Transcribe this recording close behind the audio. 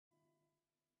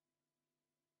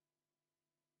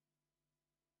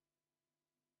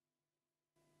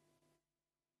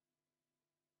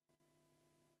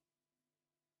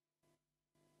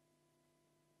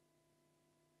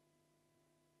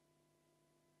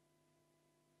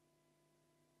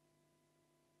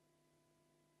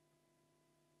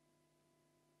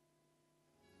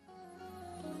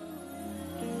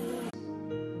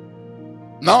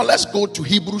Now let's go to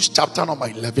Hebrews chapter number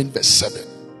 11 verse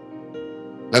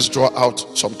 7. Let's draw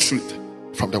out some truth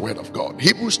from the word of God.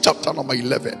 Hebrews chapter number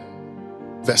 11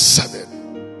 verse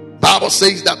 7. Bible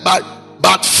says that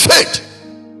by faith,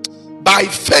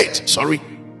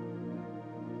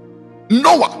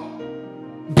 Noah,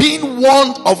 being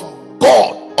warned of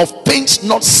God of things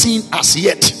not seen as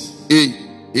yet,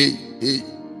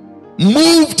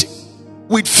 moved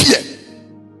with fear,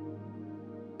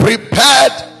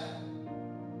 prepared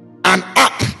an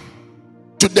ark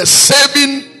to the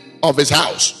saving of his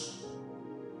house,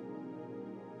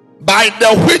 by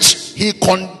the which he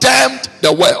condemned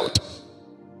the world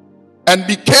and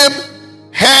became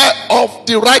heir of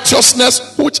the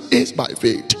righteousness which is by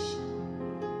faith.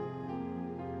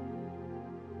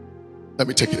 Let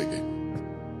me take it again.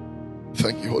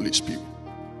 Thank you, Holy Spirit.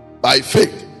 By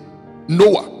faith,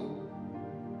 Noah,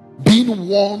 being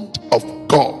warned of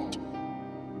God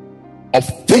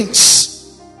of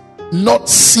things not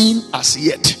seen as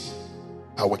yet.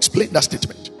 I will explain that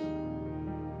statement.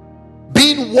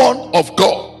 Being warned of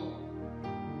God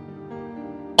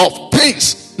of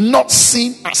things not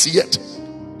seen as yet,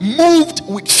 moved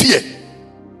with fear.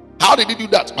 How did he do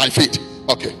that? By faith.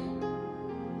 Okay.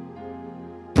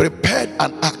 Prepared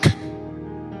an ark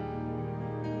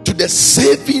to the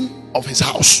saving of his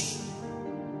house,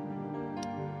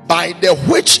 by the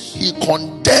which he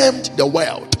condemned the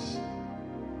world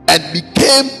and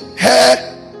became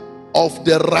heir of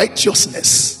the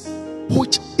righteousness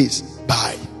which is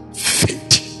by faith.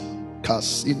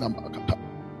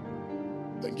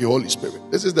 Thank you, Holy Spirit.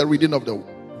 This is the reading of the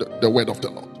word of the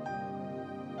Lord.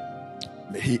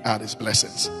 May he add his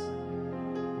blessings.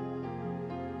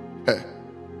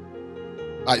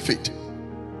 By faith.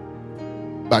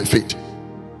 By faith.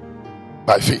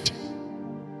 By faith.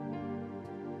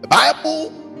 The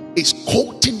Bible is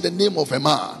quoting the name of a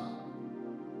man.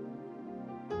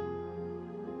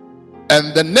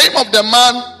 And the name of the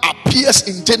man appears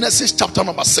in Genesis chapter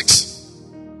number 6.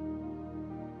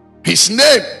 His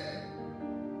name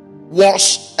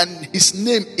was, and his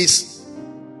name is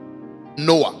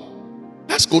Noah.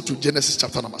 Let's go to Genesis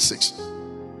chapter number 6.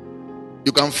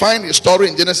 You can find a story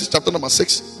in Genesis chapter number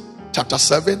 6, chapter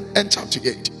 7, and chapter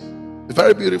 8. A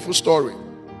very beautiful story.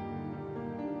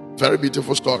 Very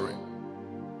beautiful story.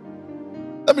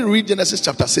 Let me read Genesis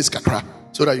chapter 6, kakra,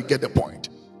 so that you get the point.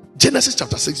 Genesis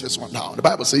chapter 6, verse 1 now. The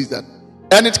Bible says that,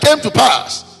 and it came to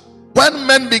pass, when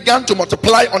men began to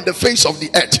multiply on the face of the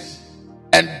earth,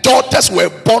 and daughters were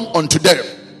born unto them,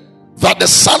 that the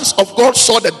sons of God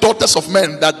saw the daughters of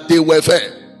men, that they were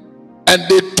fair, and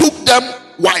they took them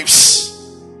wives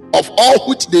of all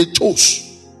which they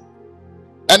chose.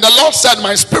 And the Lord said,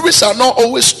 my spirit shall not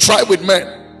always strive with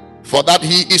man, for that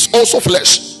he is also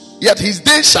flesh, yet his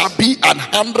days shall be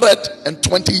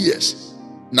 120 years.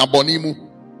 Nabonimu.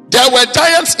 There were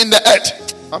giants in the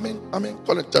earth.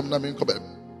 Call it time.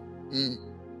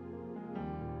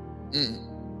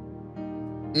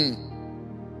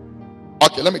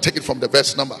 Okay, let me take it from the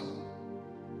verse number.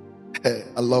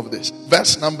 I love this.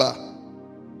 Verse number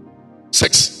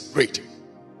 6. Great.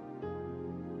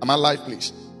 Am I live,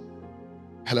 please?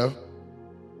 Hello?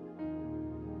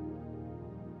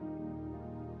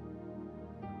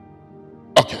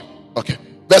 Okay.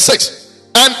 Verse 6.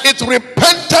 And it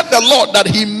repented the Lord that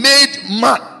he made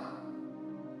man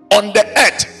on the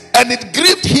earth, and it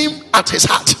grieved him at his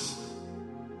heart.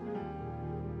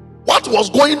 What was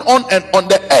going on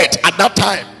the earth at that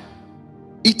time?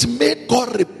 It made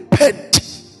God repent.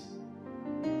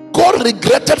 God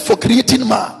regretted for creating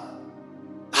man.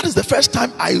 That is the first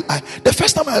time I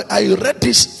read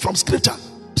this from scripture.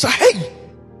 So hey,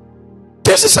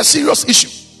 this is a serious issue.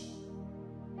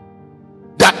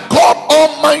 That God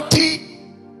Almighty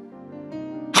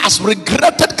has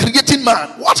regretted creating man.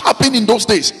 What happened in those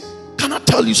days? Can I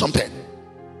tell you something?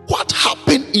 What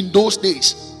happened in those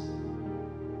days?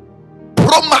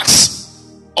 Pro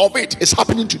Max of it is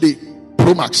happening today.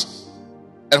 Pro Max.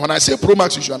 And when I say Pro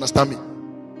Max, you should understand me.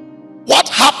 What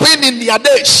happened in their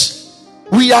days?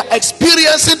 We are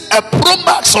experiencing a Pro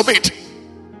Max of it.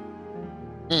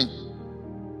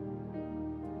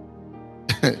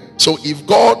 So if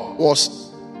God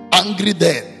was angry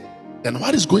then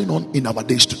what is going on in our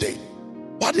days today?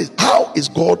 How is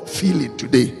God feeling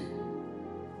today?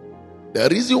 The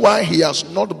reason why he has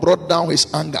not brought down his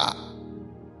anger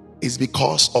is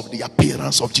because of the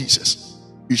appearance of Jesus.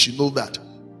 You should know that.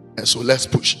 And so let's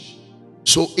push.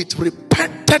 So it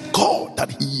repented God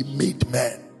that he made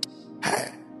man.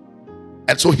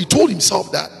 And so he told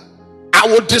himself that I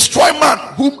will destroy man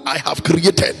whom I have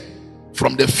created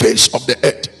from the face of the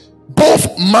earth,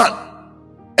 both man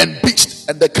and beast,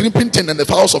 and the creeping thing and the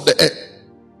fowls of the air.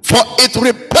 For it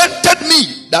repented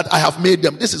me that I have made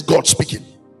them. This is God speaking.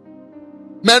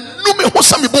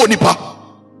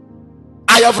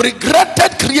 I have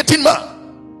regretted creating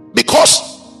man because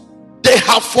they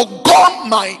have forgone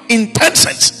my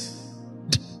intentions.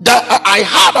 That I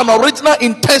had an original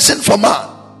intention for man,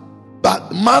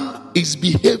 but man is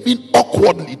behaving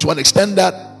awkwardly to an extent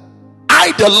that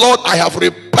I, the Lord, I have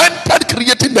repented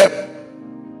creating them.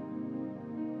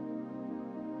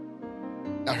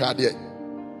 I heard it.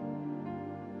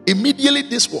 Immediately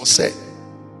this was said.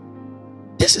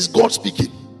 This is God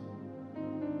speaking.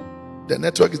 The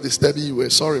network is disturbing you.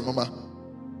 We're sorry, Mama.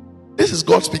 This is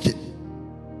God speaking.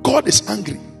 God is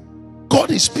angry. God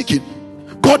is speaking.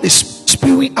 God is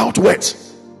spewing out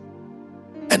words.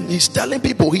 And he's telling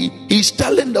people, he's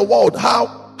telling the world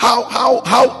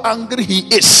how angry he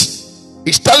is.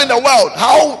 He's telling the world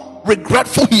how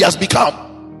regretful he has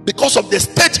become because of the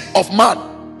state of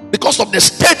man, because of the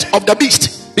state of the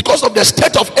beast, because of the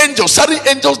state of angels, certain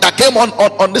angels that came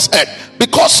on this earth,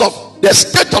 because of the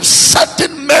state of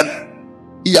certain men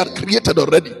he had created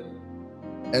already.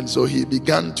 And so he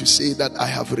began to say that I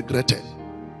have regretted.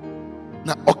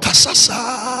 Now,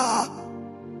 Okasasa,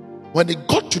 when he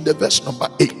got to the verse number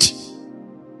 8,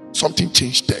 something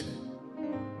changed there.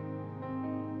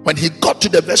 When he got to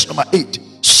the verse number 8,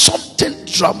 something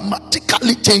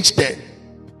dramatically changed there.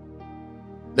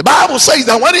 The Bible says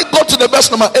that when he got to the verse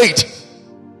number 8,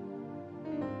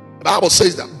 the Bible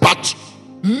says that, but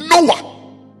Noah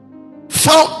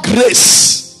found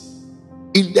grace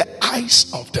in the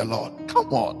eyes of the Lord.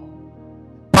 Come on.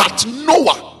 But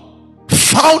Noah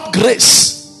found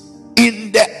grace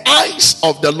in the eyes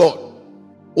of the Lord.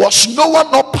 Was Noah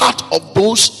not part of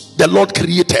those the Lord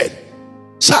created?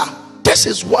 Sir, this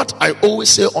is what I always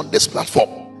say on this platform.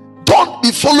 Don't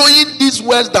be following these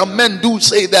words that men do,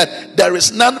 say that there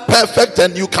is none perfect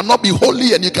and you cannot be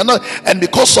holy and you cannot, and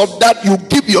because of that you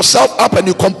give yourself up and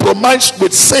you compromise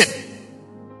with sin.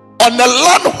 On the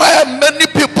land where many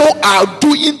people are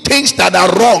doing things that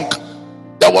are wrong,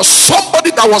 there was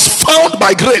somebody that was found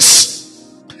by grace.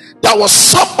 There was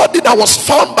somebody that was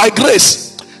found by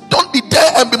grace. Don't be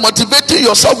there and be motivating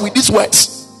yourself with these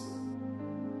words.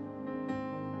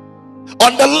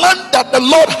 On the land that the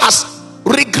Lord has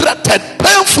regretted,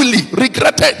 painfully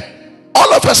regretted,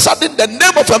 all of a sudden the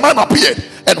name of a man appeared,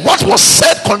 and what was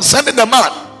said concerning the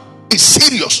man is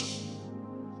serious.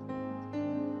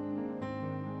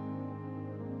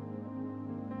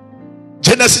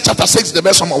 Genesis chapter 6, the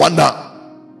verse number 1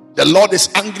 down. The Lord is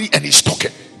angry and he's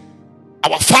talking.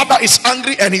 Our Father is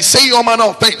angry and he's saying all manner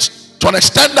of things, to an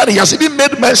extent that he has even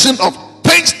made mention of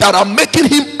things that are making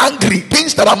him angry,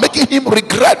 things that are making him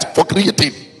regret for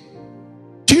creating.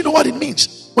 Do you know what it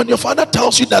means? When your father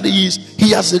tells you that he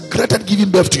has regretted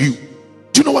giving birth to you,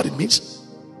 do you know what it means?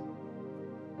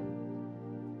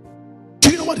 Do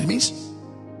you know what it means?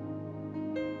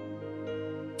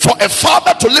 For a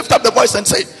father to lift up the voice and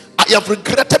say, I have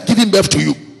regretted giving birth to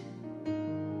you,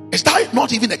 is that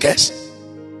not even a curse?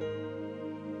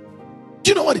 Do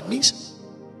you know what it means?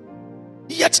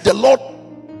 Yet the Lord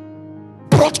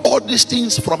brought all these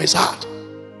things from his heart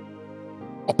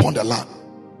upon the land,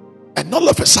 and all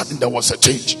of a sudden there was a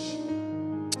change.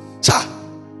 Sir,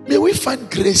 may we find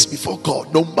grace before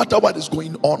God no matter what is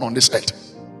going on this earth.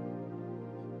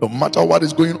 No matter what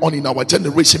is going on in our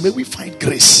generation, may we find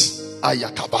grace.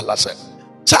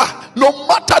 Sir, no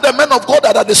matter the men of God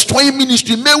that are destroying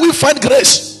ministry, may we find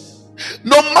grace.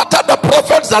 No matter the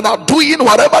prophets that are doing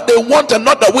whatever they want and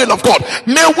not the will of God,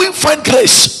 may we find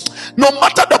grace. No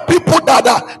matter the people that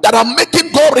are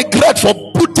making God regret for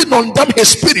putting on them his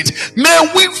spirit,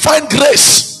 may we find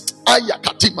grace.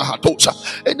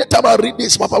 Anytime I read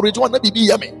this, the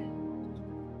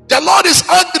Lord is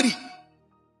angry.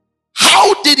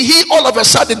 How did he all of a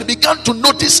sudden begin to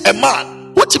notice a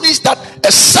man? Which means that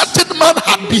a certain man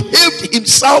had behaved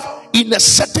himself in a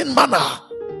certain manner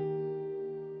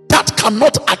that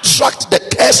cannot attract the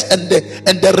curse and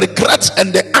the regrets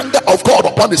and the anger of God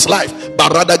upon his life,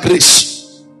 but rather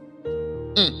grace.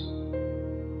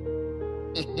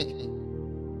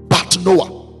 But Noah,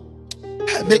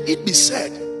 may it be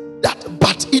said that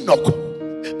but Enoch,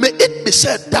 may it be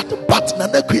said that but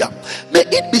Nanekia, may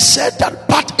it be said that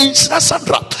but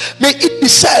Insasandra, may it be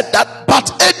said that but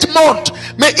Edmond,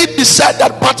 may it be said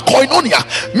that but Koinonia,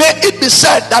 may it be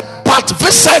said that but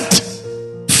Vincent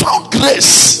found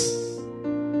grace.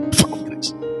 Found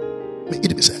grace. May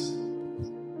it be said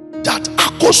that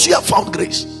Akosia found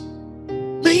grace.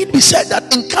 May it be said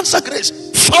that in cancer grace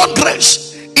found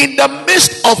grace in the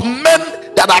midst of men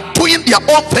that are doing their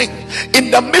own thing,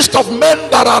 in the midst of men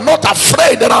that are not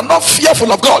afraid, that are not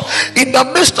fearful of God, in the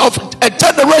midst of a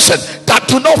generation that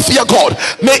do not fear God,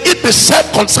 may it be said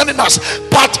concerning us,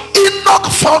 but Enoch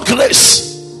found grace.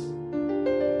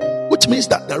 Which means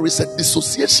that there is a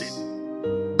dissociation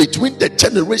between the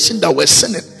generation that were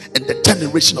sinning and the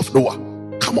generation of Noah.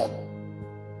 Come on.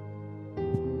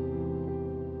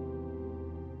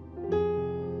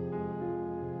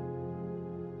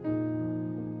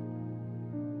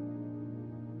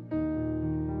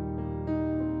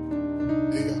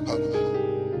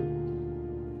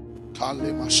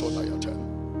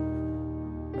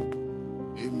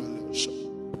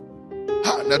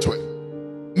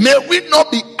 May we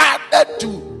not be added to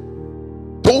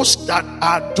those that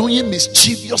are doing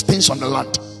mischievous things on the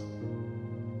land.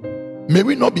 May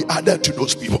we not be added to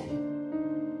those people.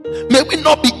 May we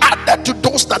not be added to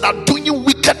those that are doing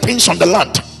wicked things on the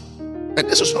land. And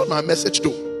this is not my message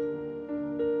too,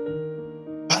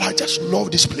 but I just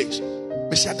love this place.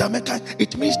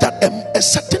 It means that a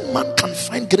certain man can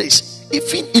find grace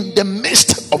even in the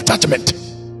midst of judgment.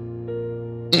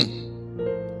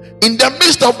 In the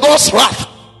midst of God's wrath,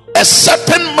 a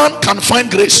certain man can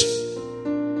find grace.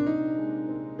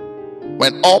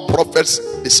 When all prophets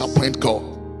disappoint God,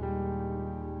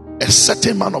 a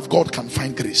certain man of God can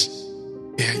find grace.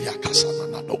 If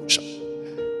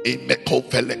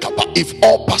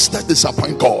all pastors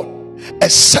disappoint God, a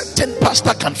certain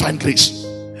pastor can find grace.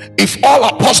 If all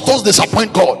apostles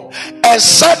disappoint God, a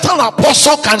certain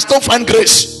apostle can still find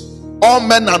grace. All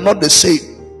men are not the same.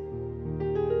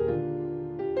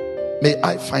 May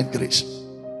I find grace,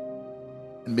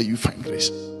 and may you find grace.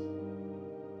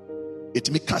 It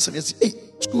may cast me say, hey,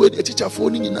 school teacher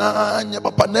phone in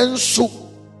papa nenso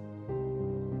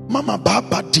mama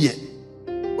baba dear,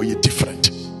 or you're different.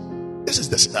 This is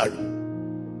the scenario.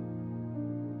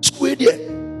 School dear,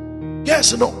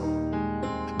 yes, no.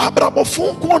 Abrabo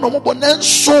phone ko no mo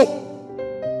bonenso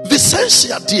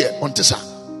Vicentia dear on tesa.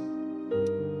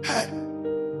 Hey.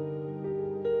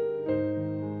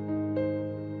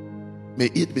 May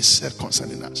it be said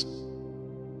concerning us,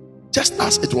 just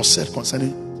as it was said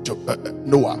concerning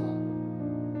Noah,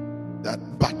 that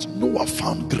but Noah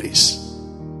found grace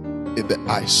in the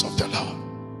eyes of the Lord.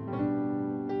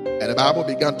 And the Bible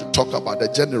began to talk about the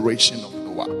generation of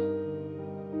Noah.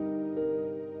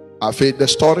 I feel the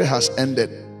story has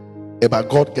ended about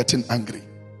God getting angry.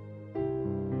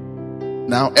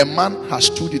 Now a man has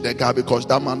stood in the gap because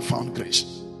that man found grace.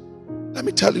 Let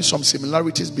me tell you some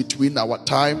similarities between our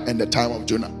time and the time of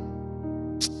Jonah.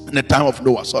 And the time of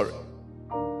Noah, sorry.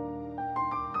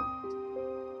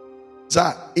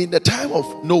 In the time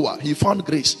of Noah, he found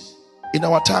grace. In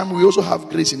our time, we also have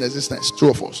grace in existence.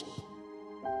 True of us.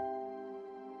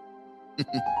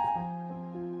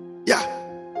 Yeah.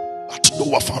 But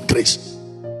Noah found grace.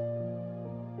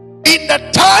 In the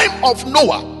time of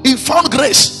Noah, he found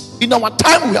grace. In our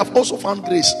time, we have also found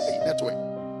grace in that way.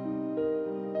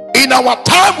 In our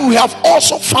time, we have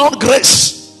also found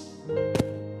grace.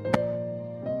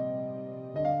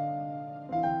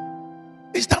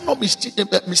 Is that not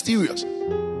mysterious?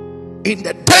 In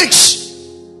the days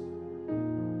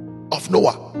of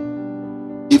Noah,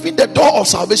 even the door of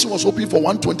salvation was open for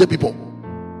 120 people.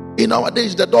 In our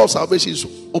days, the door of salvation is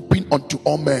open unto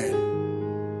all men.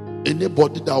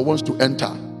 Anybody that wants to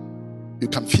enter, you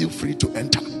can feel free to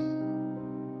enter.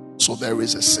 So there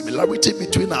is a similarity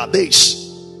between our days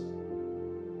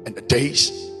and the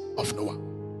days of Noah.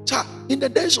 In the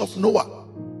days of Noah,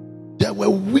 there were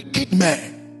wicked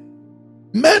men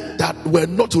that were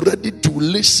not ready to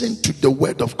listen to the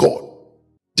word of God.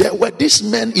 There were these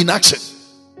men in action.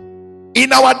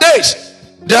 In our days,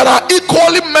 there are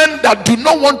equally men that do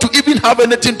not want to even have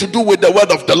anything to do with the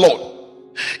word of the Lord.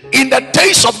 In the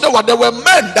days of Noah, there were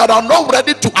men that are not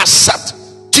ready to accept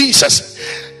Jesus.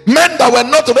 Men that were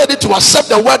not ready to accept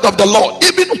the word of the Lord.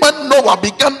 Even when Noah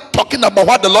began talking about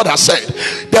what the Lord has said,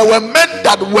 there were men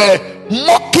that were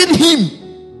mocking him.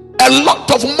 A lot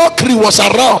of mockery was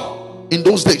around in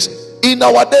those days. In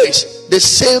our days, the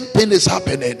same thing is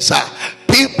happening, sir.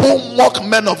 People mock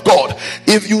men of God.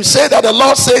 If you say that the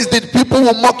Lord says that people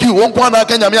will mock you, are you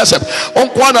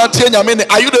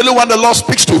the only one the Lord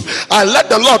speaks to? And let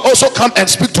the Lord also come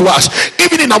and speak to us.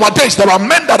 Even in our days, there are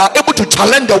men that are able to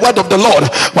challenge the word of the Lord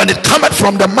when it cometh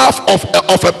from the mouth of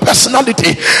a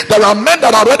personality. There are men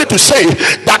that are ready to say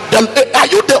that are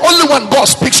you the only one God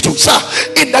speaks to? Sir,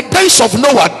 in the days of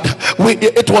Noah,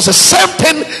 it was the same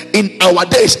thing in our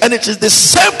days, and it is the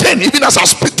same thing even as I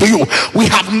speak to you. We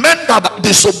have men that are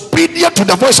disobedient to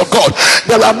the voice of God.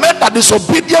 There are men that are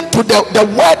disobedient to the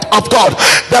word of God.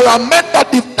 There are men that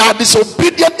are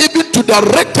disobedient even to the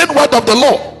written word of the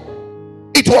Lord.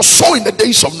 It was so in the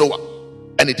days of Noah,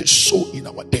 and it is so in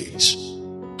our days.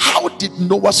 How did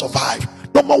Noah survive?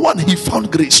 Number one, he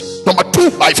found grace. Number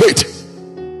two, by faith.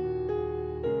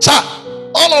 Sir,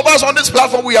 all of us on this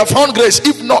platform, we have found grace.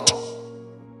 If not,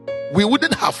 we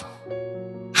wouldn't have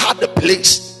had a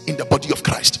place in the body of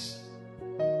Christ.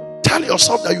 Tell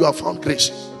yourself that you have found grace.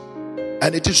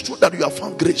 And it is true that you have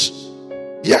found grace.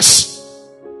 Yes.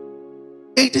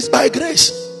 It is by grace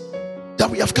that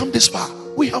we have come this far.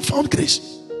 We have found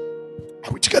grace.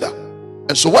 Are we together?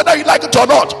 And so whether you like it or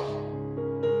not,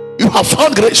 you have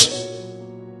found grace.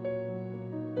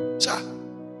 Sir,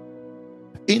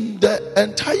 in the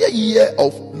entire year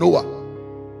of Noah,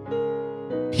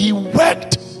 he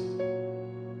worked.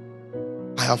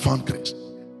 I have found grace.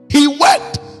 He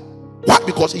worked. Why?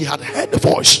 Because he had heard the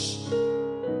voice.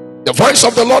 The voice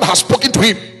of the Lord has spoken to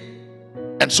him.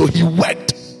 And so he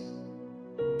worked.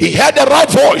 He heard the right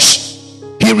voice.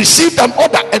 He received an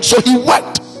order, and so he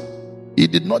worked. He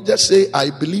did not just say,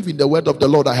 I believe in the word of the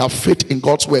Lord, I have faith in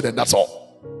God's word, and that's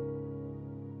all.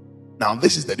 Now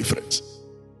this is the difference.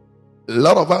 A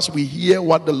lot of us, we hear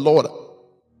what the Lord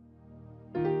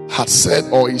had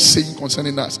said or is saying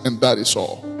concerning us, and that is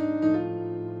all.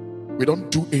 We don't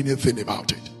do anything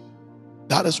about it.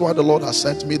 That is why the Lord has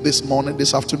sent me this morning,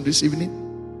 this afternoon, this evening,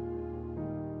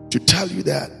 to tell you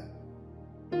that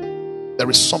there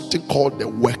is something called the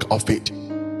work of it.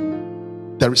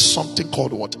 There is something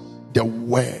called what? The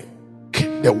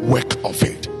work of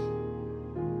it.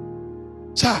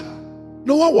 Sir,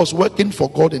 Noah was working for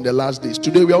God in the last days.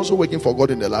 Today we are also working for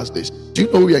God in the last days. Do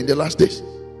you know we are in the last days?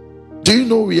 Do you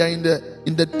know we are in the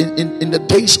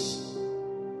days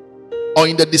or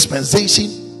in the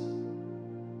dispensation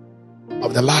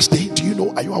of the last day? Do you know?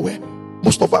 Are you aware?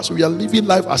 Most of us, we are living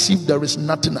life as if there is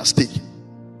nothing at stake.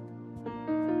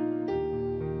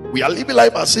 We are living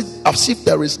life as if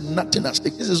there is nothing at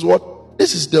stake. This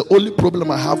is the only problem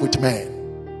I have with man.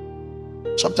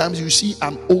 Sometimes you see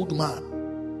an old man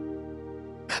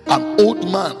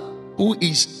who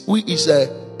is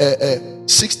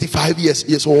 65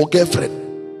 years old girlfriend.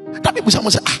 That people,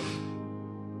 someone say,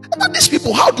 these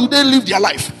people, how do they live their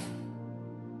life?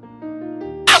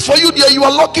 As for you, dear, you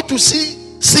are lucky to see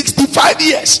 65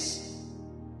 years,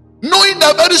 knowing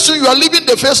that very soon you are leaving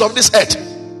the face of this earth.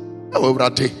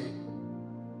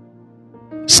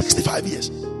 65 years.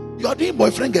 You are doing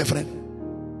boyfriend, girlfriend.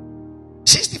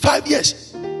 65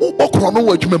 years. Or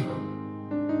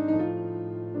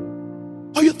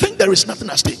you think there is nothing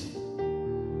at stake?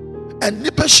 And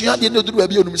you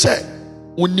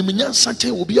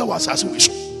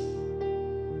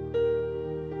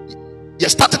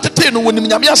started to tell when you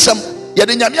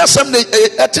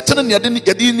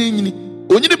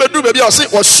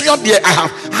I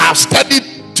have studied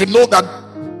to know that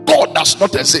God does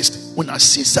not exist. When I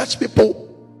see such people,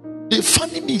 they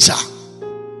funny me, sir.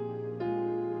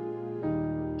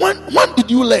 When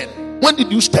did you learn? When did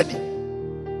you study?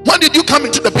 When did you come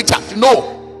into the picture to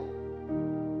know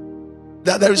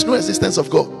that there is no existence of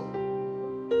God?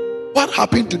 What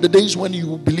happened to the days when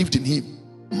you believed in Him?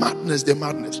 Madness, the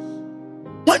madness.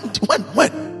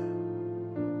 When?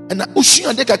 And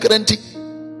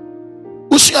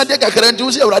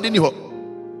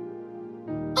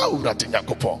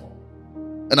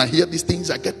and I hear these things,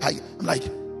 I'm like,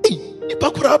 hey,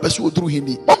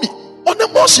 mommy, on a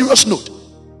more serious note,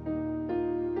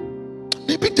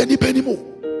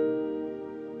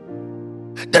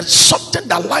 there's something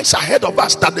that lies ahead of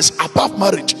us that is above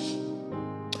marriage.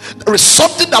 There is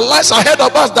something that lies ahead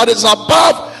of us that is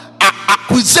above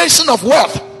acquisition of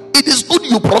wealth. It is good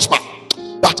you prosper,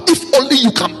 but if only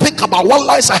you can think about what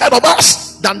lies ahead of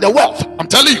us than the wealth. I'm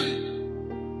telling you,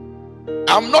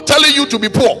 I'm not telling you to be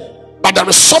poor, but there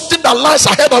is something that lies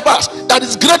ahead of us that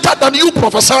is greater than you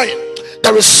prophesying.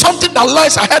 There is something that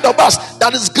lies ahead of us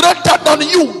that is greater than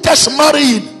you just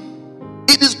marrying.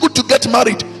 It is good to get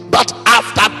married, but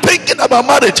after thinking about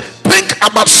marriage, think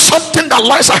about something that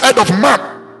lies ahead of man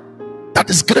that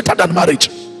is greater than marriage.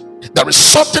 There is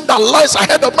something that lies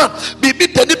ahead of man. Bibi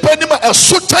teni penima a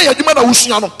sutai adima na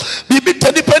usiano. Bibi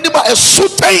teni penima a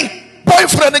sutai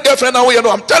boyfriend and girlfriend.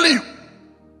 I'm telling you.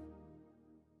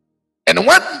 And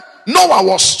when Noah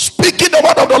was speaking the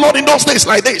word of the Lord in those days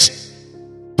like this,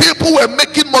 people were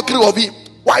making mockery of him.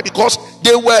 Why? Because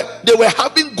they were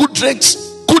having good drinks,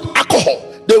 good alcohol.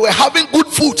 They were having good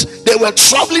food. They were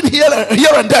traveling here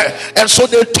and there, and so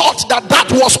they thought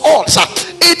that was all. So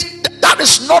that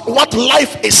is not what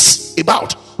life is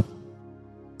about.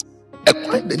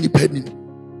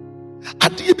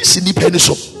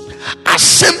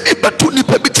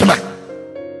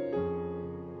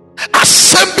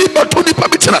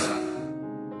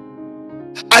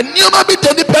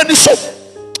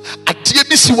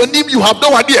 you have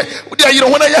no idea. You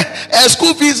know, when I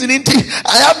school fees in India,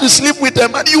 I have to sleep with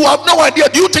them, and you have no idea.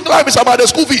 Do you think life is about the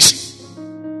school fees?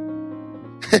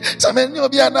 Do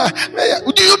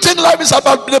you think life is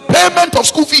about the payment of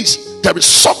school fees? There is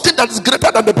something that is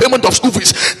greater than the payment of school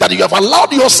fees, that you have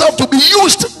allowed yourself to be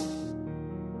used.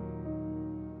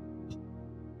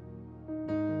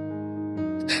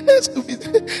 School fees.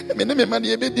 There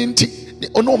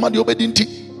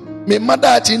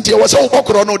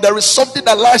is something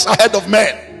that lies ahead of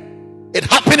man. It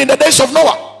happened in the days of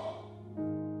Noah.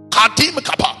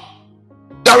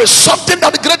 There is something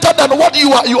that is greater than what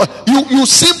you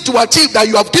seem to achieve, that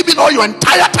you have given all your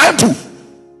entire time to.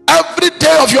 Every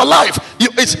day of your life,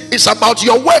 it's about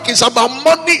your work, it's about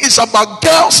money, it's about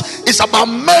girls, it's about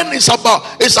men, it's about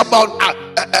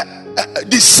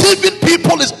deceiving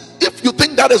people. If you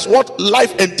think that is what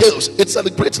life entails, it's a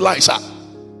great lie, sir.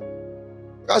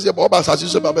 Because your Boba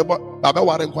says, I'm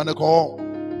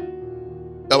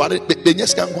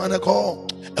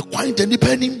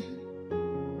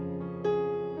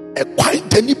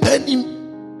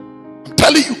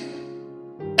telling you,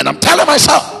 and I'm telling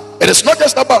myself, it is not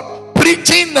just about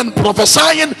preaching and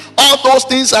prophesying. All those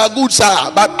things are good,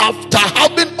 sir, but after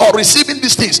having or receiving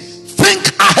these things,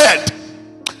 think ahead.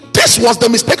 This was the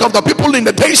mistake of the people in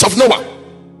the days of Noah.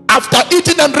 After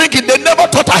eating and drinking, they never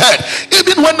thought ahead.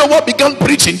 Even when Noah began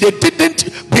preaching, they didn't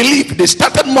believe. They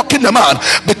started mocking the man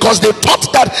because they thought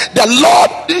that the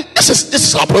Lord, this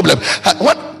is our problem.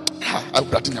 When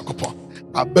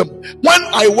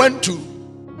I went to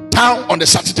town on the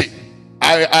Saturday,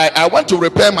 I went to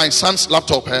repair my son's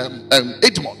laptop,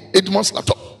 Edmond's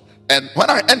laptop. And when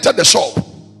I entered the shop,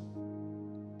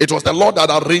 it was the Lord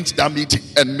that arranged that meeting,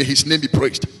 and may his name be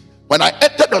praised. When I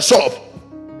entered the shop,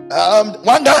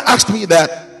 one guy asked me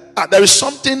that there is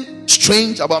something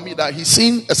strange about me, that he's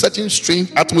seen a certain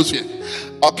strange atmosphere.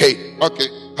 Okay.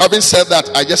 Having said that,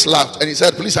 I just laughed, and he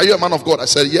said, "Please, are you a man of God?" I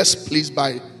said, "Yes, please,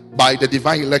 by the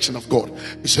divine election of God."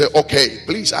 He said, "Okay,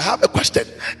 please, I have a question."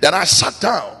 Then I sat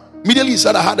down. Immediately he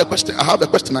said, I have a question.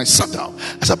 I sat down.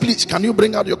 I said, "Please, can you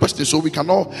bring out your question so we can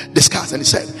all discuss?" And he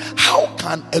said, "How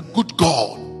can a good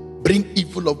God bring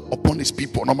evil upon his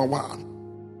people?" Number one.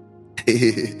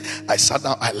 I sat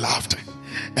down, I laughed.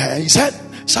 He said,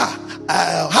 "Sir,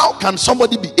 how can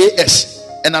somebody be AS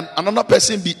and another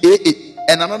person be AA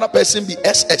and another person be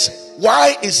SS?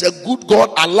 Why is a good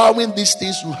God allowing these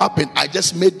things to happen?" I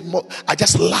just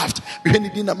laughed.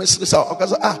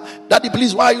 "Daddy,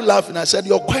 please, why are you laughing?" I said,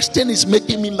 "Your question is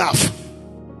making me laugh."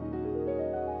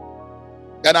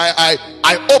 And I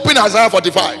opened Isaiah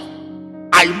 45.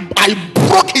 I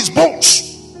broke his bones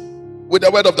with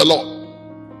the word of the Lord.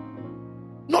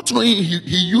 Not knowing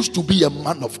he used to be a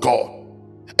man of God,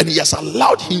 and he has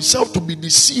allowed himself to be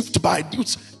deceived by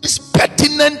these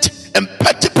pertinent and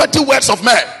petty words of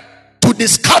men to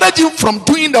discourage him from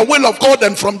doing the will of God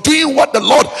and from doing what the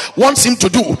Lord wants him to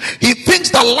do. He thinks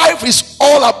that life is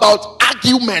all about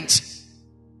arguments.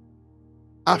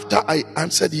 After I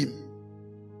answered him,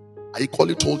 I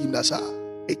equally told him that, "Sir,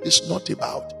 it is not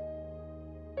about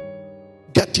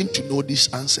getting to know these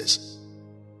answers."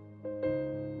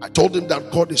 I told him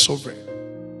that God is sovereign.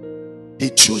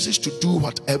 He chooses to do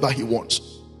whatever he wants.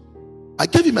 I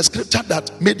gave him a scripture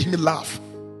that made him laugh.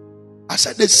 I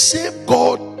said, the same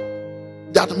God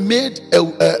that made a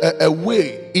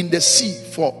way in the sea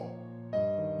for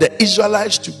the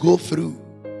Israelites to go through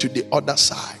to the other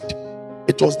side,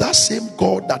 it was that same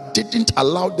God that didn't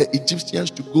allow the Egyptians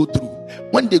to go through.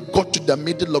 When they got to the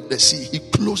middle of the sea, he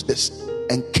closed this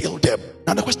and killed them.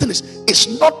 Now the question is it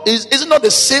not the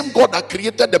same God that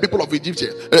created the people of Egypt?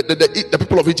 The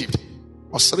people of Egypt.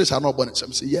 Osiris are not born.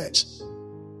 Some say yes.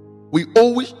 We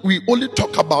only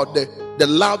talk about the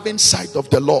loving side of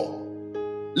the law.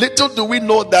 Little do we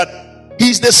know that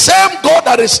he's the same God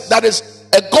that is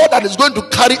a God that is going to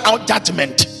carry out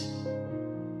judgment.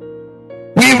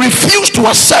 We refuse to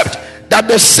accept that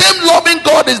the same loving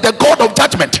God is the God of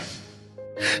judgment.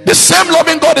 The same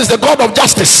loving God is the God of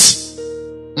justice.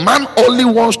 Man only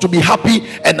wants to be happy,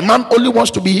 and man only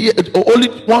wants to hear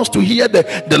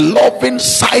the loving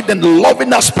side and the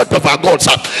loving aspect of our God.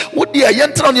 A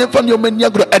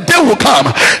day will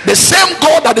come, the same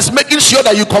God that is making sure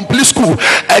that you complete school,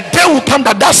 a day will come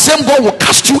that same God will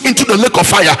cast you into the lake of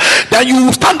fire. Then you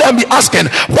will stand there and be asking,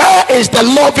 where is the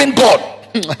loving God?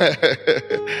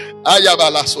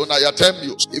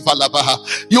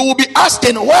 You will be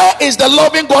asking, where is the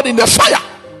loving God in the fire?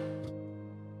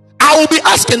 I will be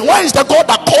asking, why is the God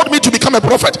that called me to become a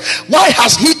prophet? Why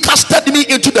has he casted me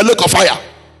into the lake of fire?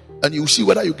 And you will see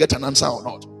whether you get an answer or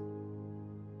not.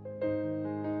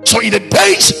 So in the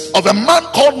days of a man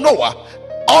called Noah,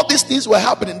 All these things were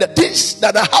happening. The things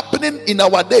that are happening in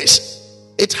our days,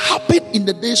 it happened in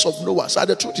the days of Noah. So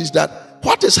the truth is that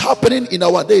what is happening in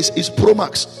our days is Pro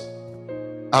Max.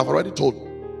 I've already told you.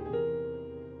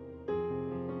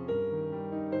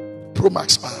 Pro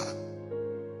Max.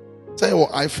 Say your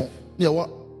iPhone. Your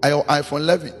iPhone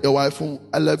 11. Your iPhone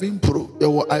 11 Pro.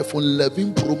 Your iPhone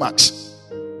 11 Pro Max.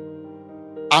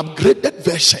 Upgraded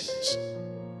versions.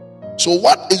 So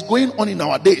what is going on in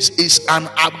our days is an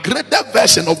upgraded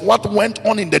version of what went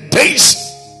on in the days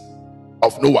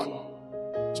of Noah.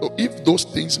 So if those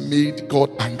things made God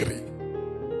angry,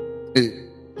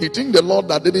 you think the Lord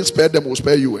that didn't spare them will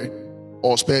spare you,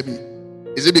 or spare me?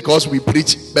 Is it because we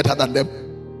preach better than them?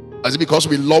 Is it because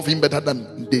we love him better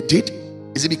than they did?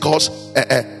 Is it because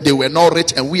they were not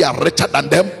rich and we are richer than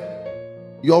them?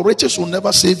 Your riches will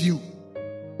never save you.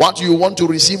 What you want to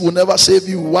receive will never save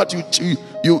you. What you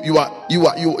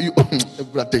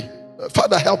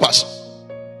Father, help us.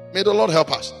 May the Lord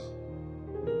help us.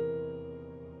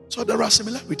 So there are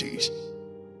similarities.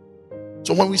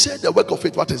 So when we say the work of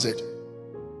faith, what is it?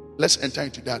 Let's enter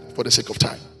into that for the sake of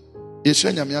time.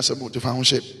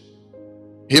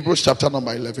 Hebrews chapter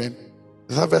number 11,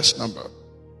 verse number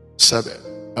 7.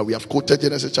 And we have quoted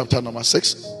Genesis chapter number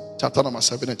 6, chapter number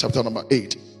 7, and chapter number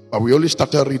 8. But we only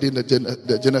started reading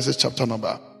the Genesis chapter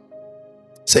number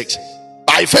 6.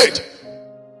 By faith,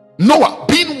 Noah,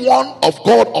 being warned of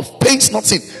God of pains not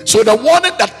seen. So the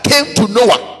warning that came to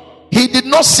Noah, he did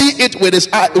not see it with his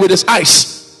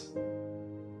eyes.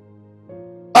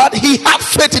 But he had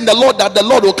faith in the Lord that the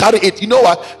Lord will carry it. You know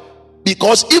what?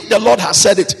 Because if the Lord has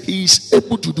said it, he is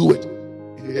able to do it.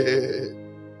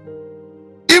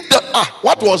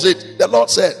 What was it? The Lord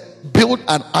said, build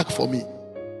an ark for me,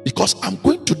 because I'm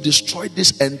going to destroy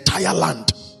this entire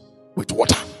land with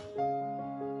water.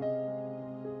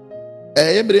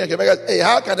 Hey,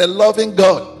 how can a loving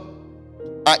God?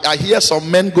 I hear some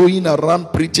men going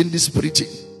around preaching this preaching.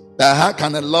 How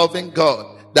can a loving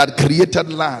God that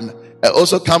created land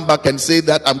also come back and say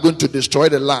that I'm going to destroy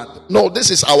the land? No, this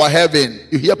is our heaven.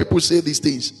 You hear people say these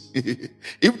things.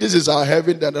 If this is our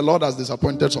heaven, then the Lord has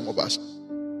disappointed some of us.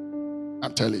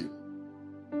 I'm telling you.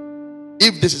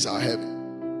 If this is our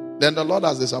heaven, then the Lord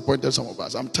has disappointed some of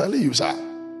us. I'm telling you, sir.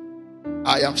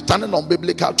 I am standing on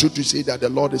biblical truth to say that the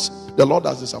Lord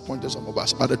has disappointed some of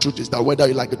us. But the truth is that whether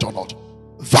you like it or not,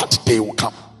 that day will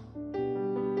come.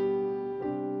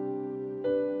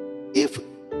 If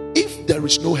there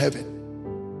is no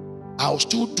heaven, I'll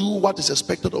still do what is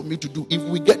expected of me to do. If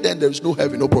we get there and there is no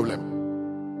heaven, no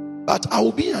problem. But I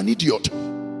will be an idiot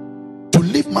to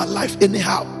live my life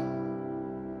anyhow,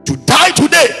 to die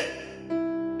today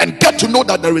and get to know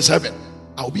that there is heaven.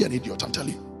 I will be an idiot, I'm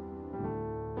telling you.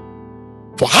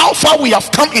 For how far we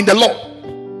have come in the Lord,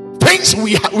 things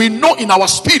we know in our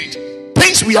spirit,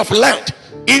 things we have learned.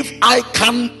 If I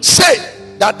can say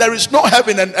that there is no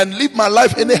heaven and live my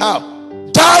life anyhow,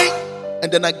 die,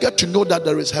 and then I get to know that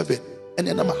there is heaven, and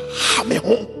then I'm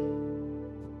home.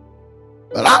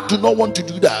 But I do not want to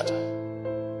do that.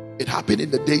 It happened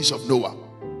in the days of Noah.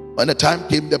 When the time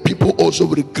came, the people also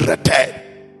regretted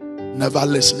never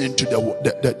listening to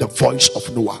the voice of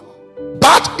Noah.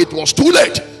 But it was too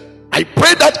late. I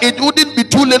pray that it wouldn't be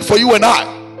too late for you and I.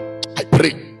 I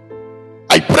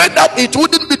pray that it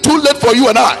wouldn't be too late for you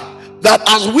and I. That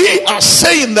as we are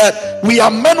saying that we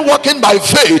are men walking by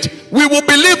faith, we will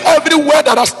believe every word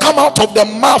that has come out of the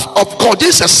mouth of God.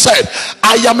 Jesus said,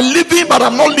 I am living, but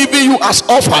I'm not leaving you as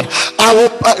orphan.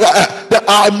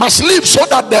 I must live so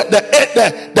that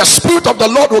the Spirit of the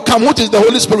Lord will come, which is the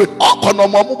Holy Spirit.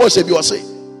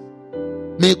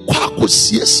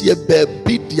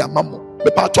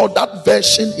 That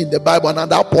version in the Bible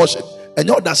and that portion, and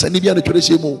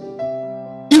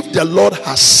if the Lord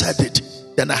has said it,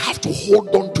 then I have to hold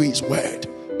on to his word,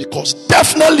 because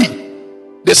definitely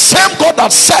the same God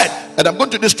that said that I'm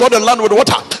going to destroy the land with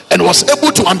water and was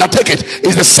able to undertake it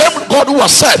is the same God who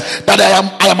has said that I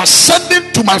am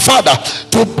ascending to my Father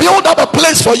to build up a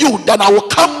place for you, then I will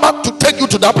come back to take you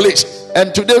to that place.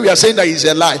 And today we are saying that is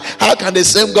a lie. How can the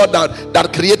same God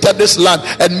that created this land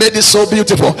and made it so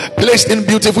beautiful, placed in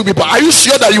beautiful people? Are you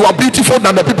sure that you are beautiful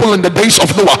than the people in the days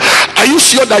of Noah? Are you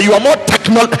sure that you are more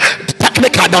technical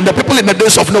than the people in the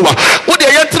days of Noah?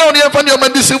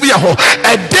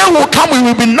 A day will come, we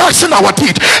will be gnashing our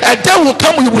teeth. A day will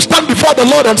come, we will stand before the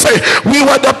Lord and say, we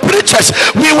were the preachers,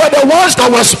 we were the ones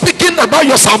that were speaking about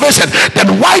your salvation.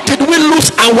 Then why did we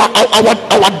lose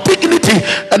our dignity,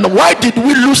 and why did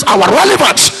we lose our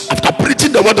relevance after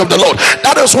preaching the word of the Lord?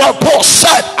 That is why Paul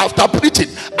said, after preaching,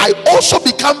 I also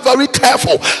become very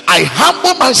careful. I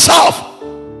humble myself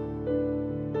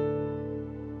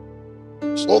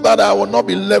so that I will not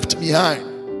be left behind.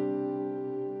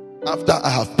 after I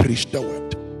have preached the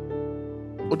word.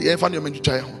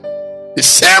 The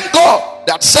same God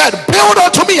that said, build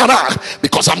unto me an ark,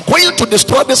 because I'm going to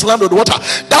destroy this land with water.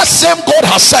 That same God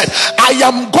has said,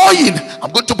 I'm going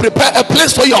to prepare a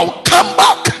place for you. I'll come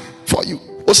back for you.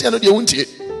 But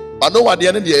no one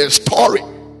the story.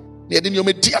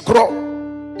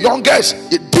 Young guys,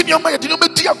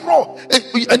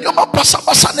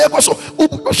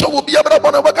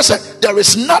 there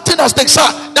is nothing at stake,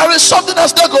 sir. There is something at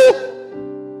stake.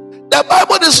 The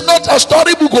Bible is not a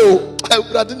storybook.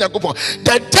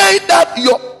 The day that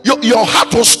your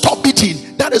heart will stop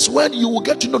beating, that is when you will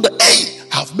get to know that, hey,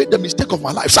 I've made the mistake of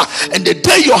my life, sir. And the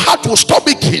day your heart will stop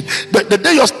beating, the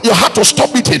day your heart will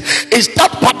stop beating, is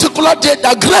that particular day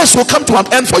that grace will come to an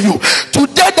end for you.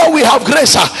 Today that we have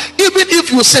grace, sir, even if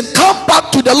you sin, come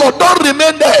back to the Lord. Don't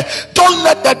remain there. Don't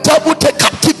let the devil take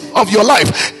captive of your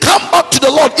life. Come back to the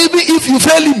Lord, even if you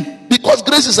fail him, because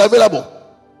grace is available.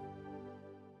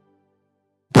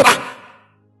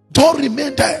 Don't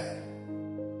remain there.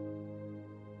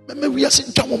 We are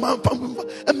seeing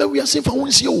and we are seeing for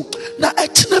once you now.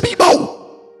 It's not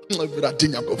people.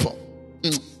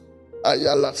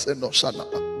 Ayala seno sana.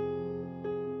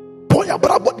 Boy,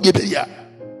 abrabot gibeya.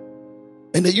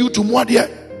 And the youth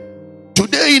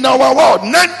today in our world,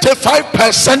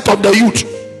 95% of the youth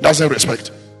doesn't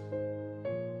respect.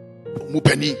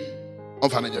 Mupeni on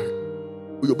fanager.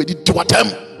 We obey to what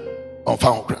on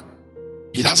fan.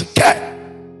 He doesn't care.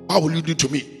 What will you do to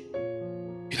me?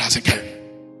 He doesn't care.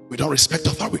 We don't respect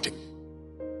authority.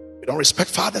 We don't respect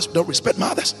fathers. We don't respect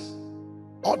mothers.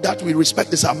 All that we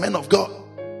respect is our men of God.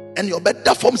 And your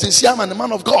better forms is Siam and the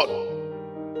man of God.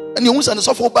 And you and the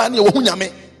soft ban you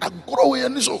grow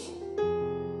in so.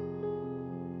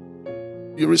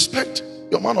 You respect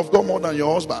your man of God more than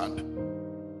your husband,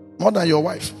 more than your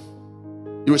wife.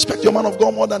 You respect your man of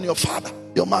God more than your father,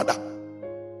 your mother.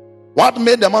 What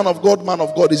made the man of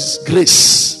God is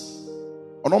grace.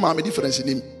 Or no man difference in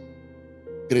him.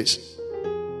 Grace.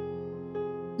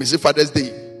 Mr. Father's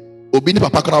Day. Obini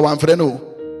papa kora wan freno.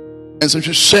 And so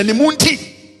she sheni munti.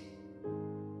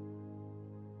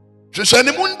 She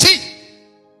sheni munti.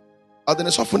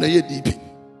 Adene sofo na ye DP.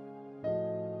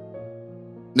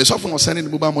 Ne sofo no sending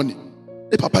the mobile money.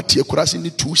 E papa tie kora si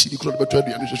ni 2 cedi kora beto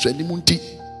aduane she sheni munti.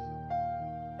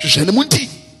 She sheni munti.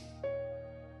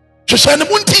 She sheni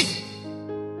munti.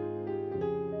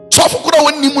 So for kura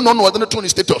when nimu no no the tone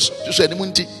status. She sheni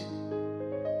munti.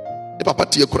 E papa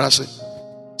tie kora se.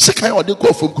 Se kan o de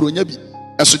go from kronya bi.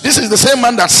 And so this is the same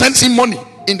man that sends him money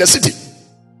in the city.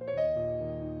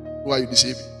 Why are you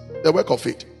deceiving? The work of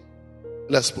faith.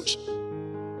 Let's push.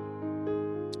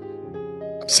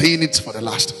 I'm saying it for the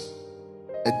last.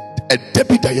 A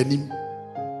debit dayanim,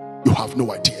 you have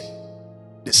no idea.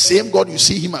 The same God you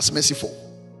see him as merciful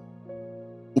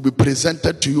will be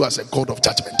presented to you as a God of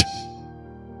judgment.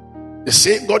 The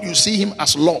same God you see him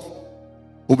as love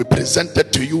will be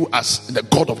presented to you as the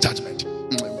God of judgment.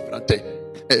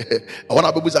 I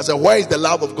want to say, where is the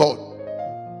love of God?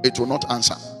 It will not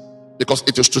answer. Because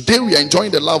it is today we are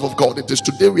enjoying the love of God. It is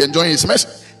today we are enjoying his mercy.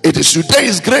 It is today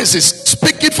his grace is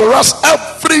speaking for us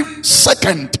every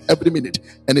second, every minute.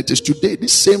 And it is today,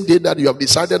 this same day, that you have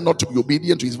decided not to be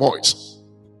obedient to his voice.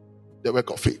 The work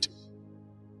of faith.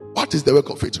 What is the work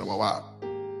of faith, number one?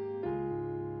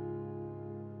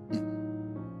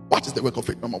 What is the work of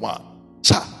faith, number one?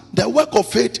 Sir, the work of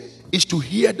faith is to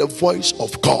hear the voice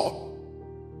of God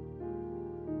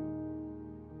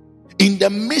in the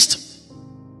midst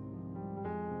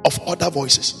of other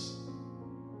voices.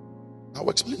 I will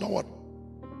explain now what.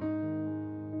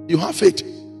 You have faith.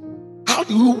 How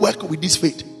do you work with this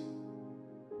faith?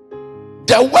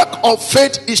 The work of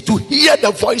faith is to hear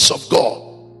the voice of God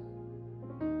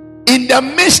in the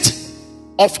midst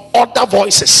of other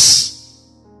voices.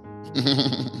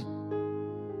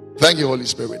 Thank you, Holy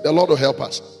Spirit. The Lord will help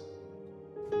us.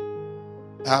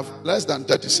 I have less than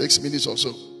 36 minutes or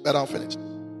so, but I'll finish.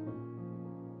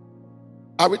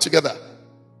 Are we together?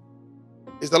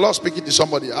 Is the Lord speaking to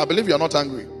somebody? I believe you are not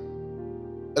angry.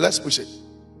 Let's push it.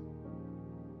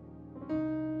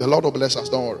 The Lord will bless us,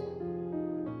 don't worry.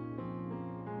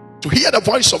 To hear the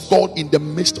voice of God in the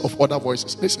midst of other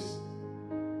voices. Listen.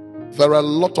 There are a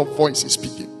lot of voices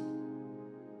speaking.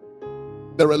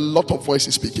 There are a lot of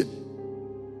voices speaking.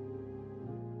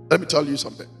 Let me tell you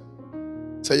something.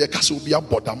 Say do you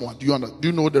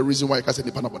know the reason why you can't say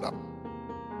the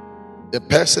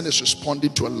person is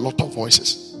responding to a lot of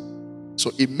voices,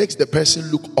 so it makes the person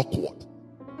look awkward.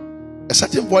 A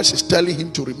certain voice is telling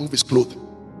him to remove his clothes.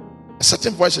 A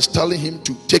certain voice is telling him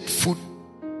to take food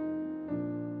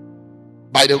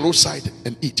by the roadside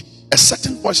and eat. A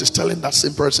certain voice is telling that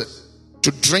same person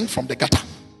to drink from the gutter.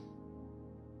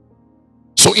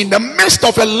 in the midst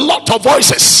of a lot of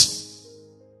voices,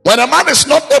 when a man is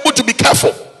not able to be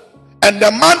careful and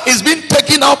the man is being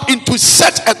taken up into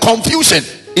such a confusion,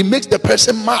 it makes the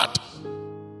person mad.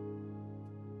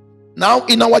 Now,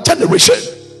 in our generation,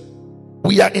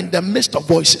 we are in the midst of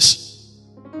voices.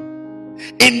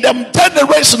 In the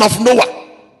generation of Noah,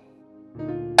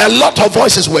 a lot of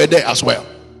voices were there as well.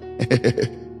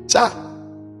 Sir,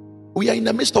 we are in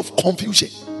the midst of confusion.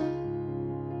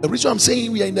 The reason I'm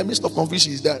saying we are in the midst of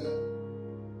confusion is that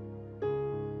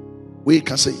we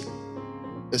can say,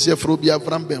 yes, you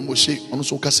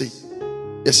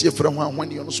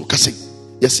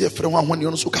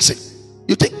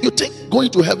think going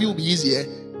to heaven will be easier?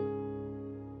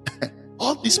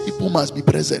 All these people must be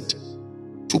present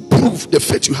to prove the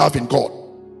faith you have in God,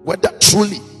 whether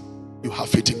truly you have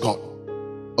faith in God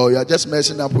or you are just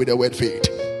messing up with the word faith.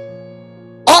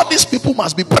 All these people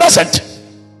must be present.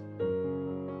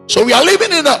 So we are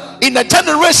living in a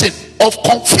generation of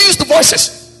confused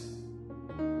voices.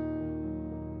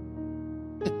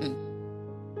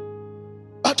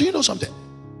 But do you know something?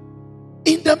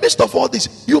 In the midst of all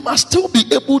this, you must still be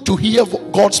able to hear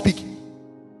God speaking.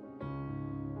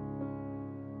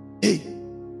 Hey,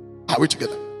 are we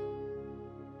together?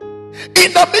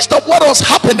 In the midst of what was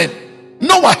happening,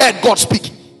 Noah heard God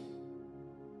speaking.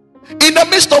 In the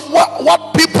midst of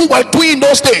what people were doing in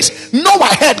those days,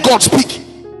 Noah heard God speaking.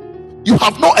 You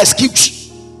have no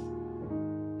excuse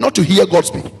not to hear God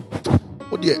speak.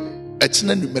 Oh dear, it's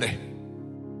not numero.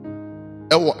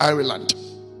 Ireland.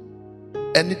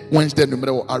 Any Wednesday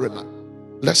numero Ireland.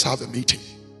 Let's have a meeting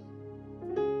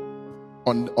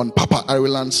on Papa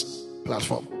Ireland's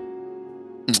platform.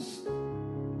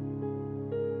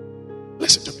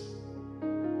 Listen to me.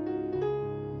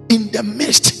 In the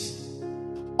midst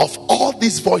of all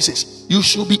these voices, you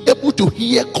should be able to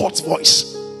hear God's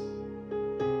voice.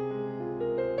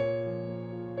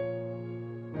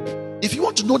 If you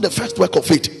want to know the first work of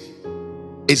faith,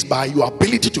 it's by your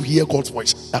ability to hear God's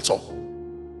voice. That's all.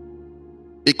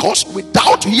 Because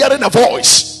without hearing a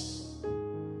voice,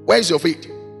 where is your faith?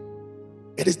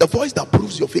 It is the voice that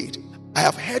proves your faith. I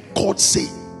have heard God say,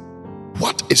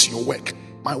 what is your work?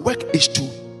 My work is to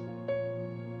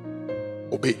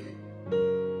obey.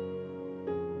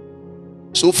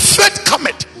 So faith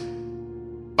cometh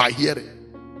by hearing,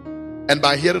 and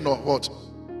by hearing of what?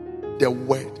 The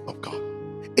word of God.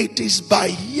 It is by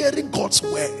hearing God's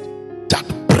word that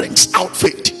brings out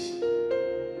faith.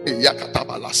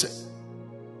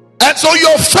 And so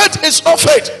your faith is not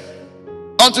faith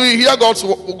until you hear God's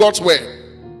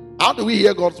word. How do we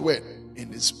hear God's word?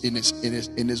 In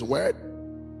his word.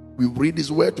 We read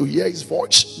his word to hear his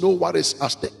voice, know what is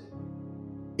at stake.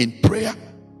 In prayer,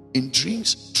 in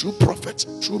dreams, through prophets,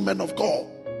 through men of God,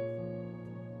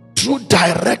 through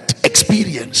direct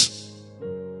experience.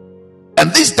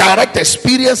 And this direct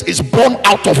experience is born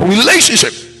out of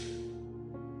relationship.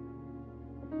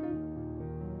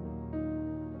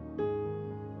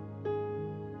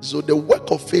 So the work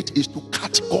of faith is to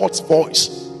catch God's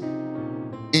voice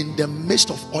in the midst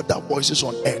of other voices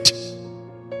on earth.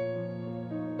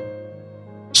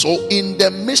 So in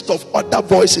the midst of other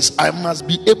voices, I must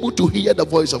be able to hear the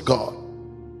voice of God.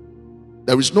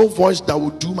 There is no voice that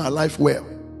will do my life well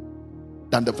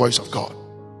than the voice of God.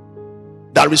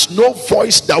 There is no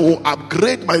voice that will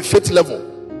upgrade my faith level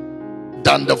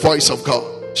than the voice of God.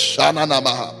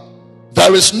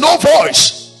 There is no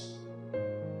voice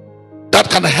that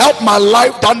can help my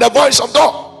life than the voice of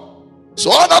God. So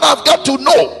all that I've got to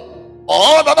know,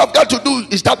 all that I've got to do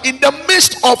is that in the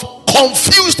midst of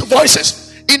confused voices,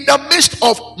 in the midst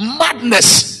of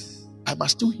madness, I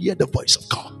must still hear the voice of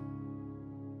God.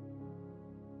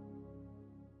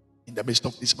 In the midst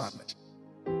of this madness,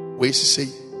 where is he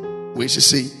saying? Where is he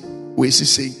saying? Where is he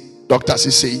saying? Doctors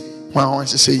is saying, one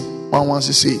wants to say, one wants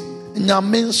to say,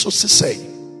 Nyame so say.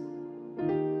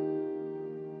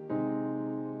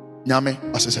 Nyame,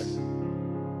 as I say.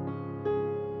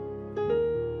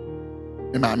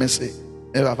 Me mama say,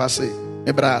 me papa say,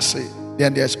 me brother say,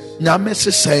 then there's Nyame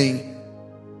saying.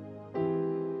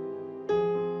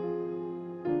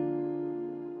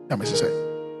 Nyame say.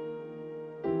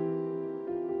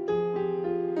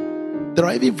 There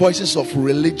are even voices of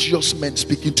religious men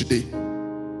speaking today.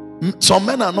 Some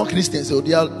men are not Christians, so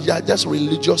they are just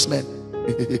religious men.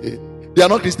 They are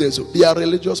not Christians, so they are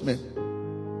religious men.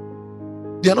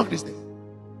 They are not Christians.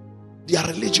 They are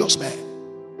religious men.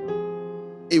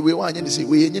 Hey, we want to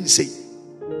say,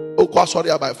 oh, quite sorry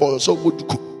about for so good to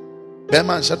cook. That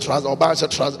man said trouser or man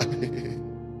said trouser.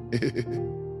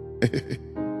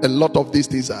 A lot of these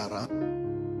things are around.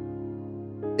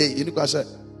 Hey, you know what I said?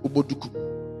 Uboduku.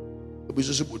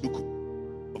 Obisu boduku.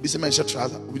 Obisi man said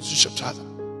trouser. Obisu said trouser.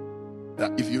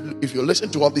 if you listen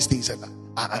to all these things,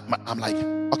 I'm like,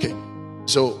 okay,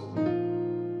 so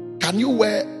can you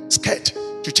wear skirt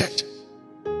to church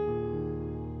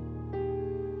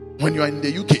when you are in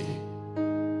the UK,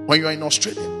 when you are in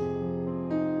Australia?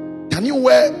 Can you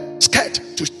wear skirt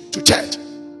to church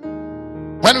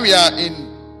when we are in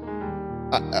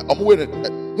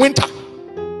winter?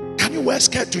 Can you wear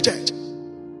skirt to church?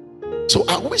 So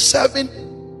are we serving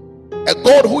a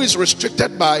God who is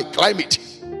restricted by climate?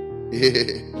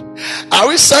 Are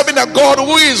we serving a God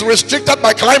who is restricted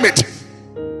by climate?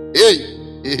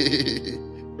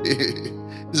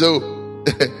 So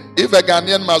if a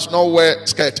Ghanaian must not wear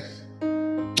skirt,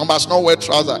 must not wear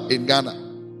trouser in Ghana,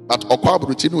 but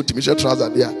Okwabruchinu Timisha trouser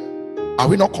there, are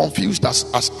we not confused as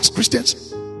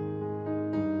Christians?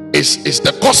 Is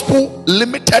the gospel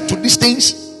limited to these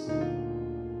things?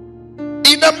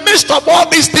 In the midst of all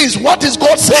these things, what is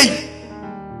God saying?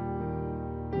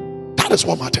 That is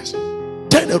what matters.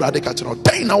 Then the radical,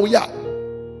 then now we are.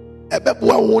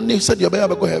 Ebebua only said you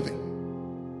better go heaven.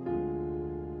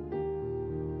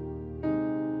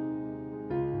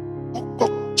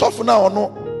 So for now,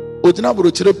 no. Odina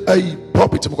buruchire ai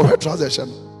property mo ko transaction.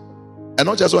 And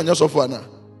not just on your software now.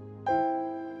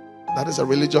 That is a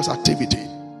religious activity.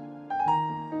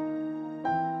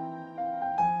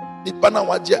 Nipana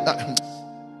waje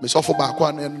me sofo ba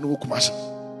kwa na no kumase.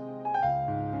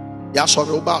 Ya sorry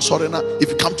oba sorry na, if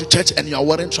you come to church and you are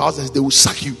wearing trousers, they will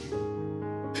sack you.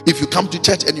 If you come to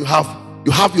church and you have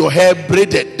your hair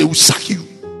braided, they will sack you.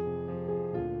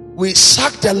 We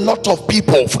sacked a lot of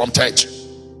people from church.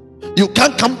 You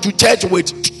can't come to church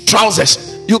with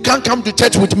trousers. You can't come to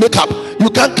church with makeup. You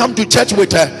can't come to church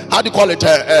with how do you call it?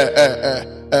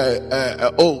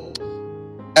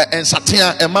 And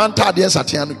satin, a man tied in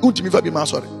satin. Ultimately, be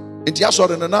sorry.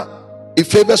 It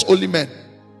favors only men.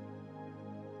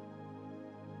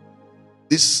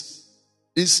 This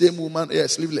same woman,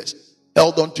 sleeveless,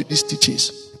 held on to these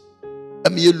teachings.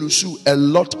 And me lose a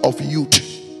lot of youth.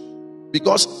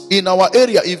 Because in our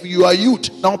area, if you are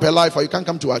youth now per life, you can't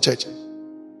come to our church.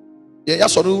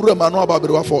 Because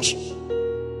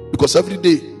every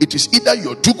day it is either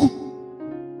your tuku,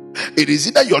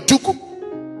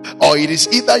 or it is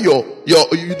either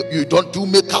you don't do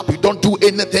makeup, you don't do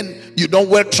anything, you don't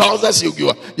wear trousers, you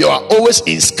are always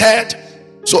in skirt.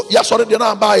 So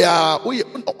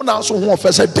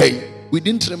first day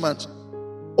within 3 months,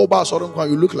 you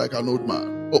look like an old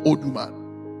man or old woman.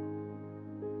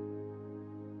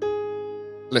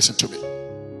 Listen to me.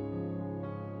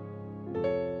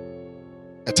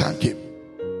 A time came.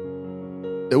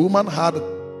 The woman had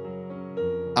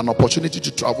an opportunity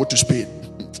to travel to Spain.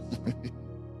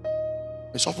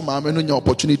 It's often my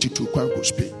opportunity to go to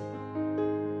Spain.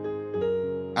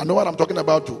 I know what I'm talking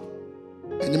about too.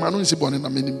 And born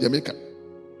in Jamaica.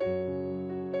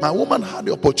 My woman had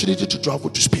the opportunity to travel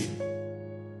to Spain.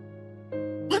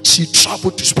 When she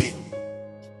traveled to Spain,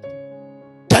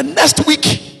 the next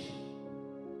week,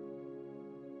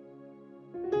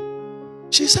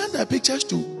 she sent her pictures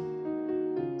to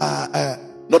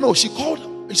she called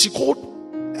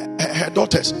her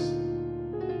daughters,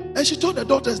 and she told her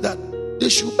daughters that they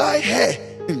should buy hair.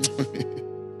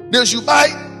 They should buy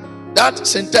that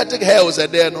synthetic hair was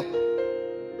there no.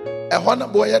 A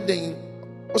one boy thing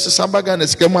was a sambaga and a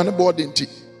scamman board.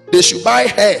 They should buy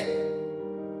hair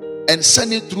and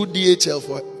send it through DHL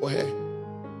for her.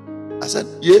 I said,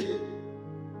 yeah.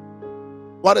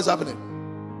 What is happening?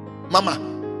 Mama,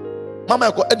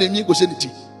 I got enemy go send it.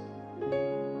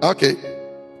 Okay.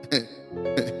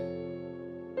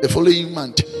 The following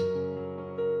month,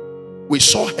 we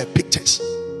saw her pictures,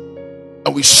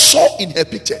 and we saw in her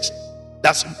pictures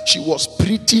that she was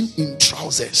preaching in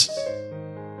trousers.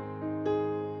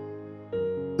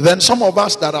 Then some of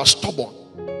us that are stubborn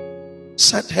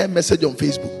sent her a message on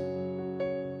Facebook.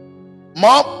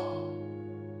 Mom,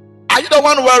 are you the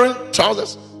one wearing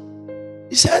trousers?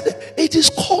 He said, it is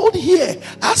cold here.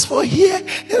 As for here,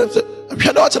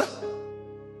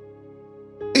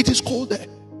 it is cold there.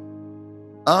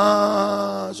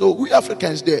 So we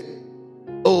Africans there.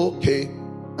 Okay.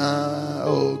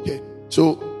 Okay.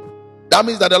 So that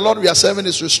means that the Lord we are serving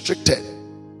is restricted.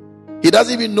 He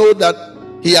doesn't even know that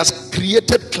He has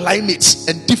created climates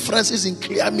and differences in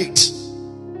climates.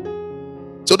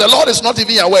 So the Lord is not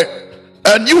even aware.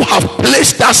 And you have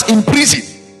placed us in prison.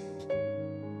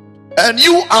 And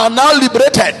you are now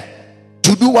liberated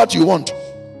to do what you want.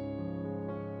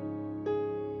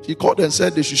 He called and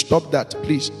said they should stop that,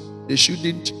 please. They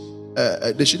shouldn't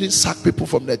sack people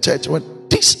from the church. What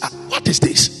is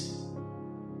this?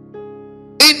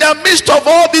 In the midst of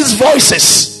all these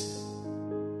voices,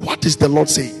 what is the Lord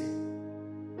saying?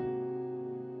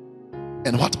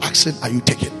 And what action are you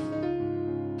taking?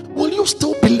 Will you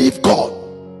still believe God?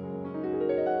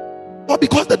 Or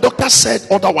because the doctor said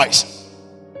otherwise,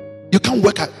 you can't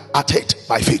work at it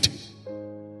by faith?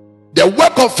 The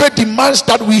work of faith demands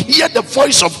that we hear the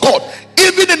voice of God,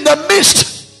 even in the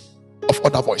midst of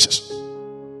other voices.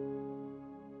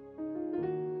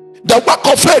 The work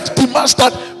of faith demands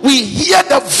that we hear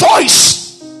the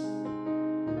voice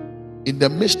in the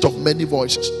midst of many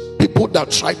voices. People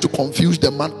that tried to confuse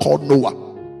the man called Noah,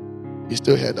 he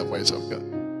still heard the voice of God.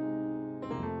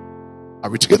 Are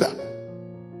we together?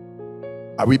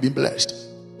 Are we being blessed?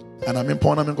 And I'm in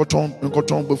porn, I'm in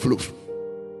cotton buffalo.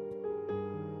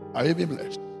 Are you being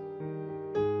blessed?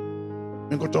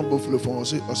 In cotton buffalo phone, I'll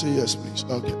say yes, please.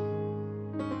 Okay.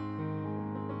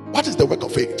 What is the work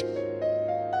of faith?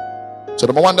 So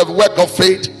number one, the work of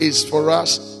faith is for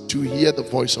us to hear the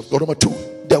voice of God. Number two,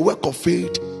 the work of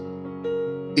faith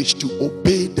is to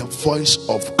obey the voice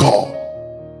of God,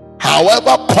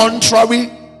 however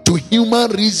contrary to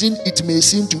human reason it may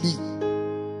seem to be.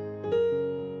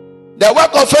 The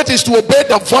work of faith is to obey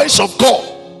the voice of God,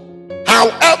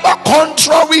 however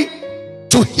contrary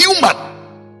to human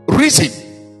reason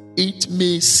it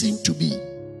may seem to be.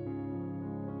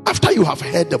 After you have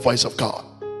heard the voice of God,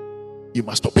 you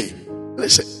must obey.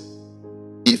 Listen,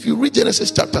 if you read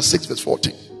Genesis chapter 6 verse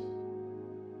 14,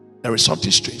 there is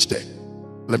something strange there.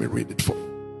 Let me read it for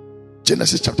you.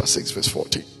 Genesis chapter 6 verse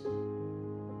 14.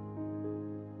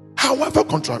 However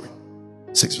contrary,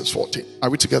 6 verse 14. Are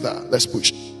we together? Let's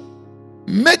push.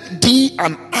 Make thee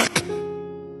an ark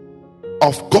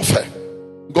of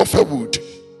gopher wood.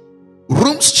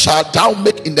 Rooms shall thou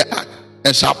make in the ark,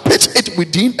 and shall pitch it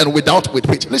within and without with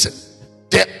pitch. Listen,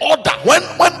 the order, when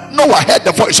Noah heard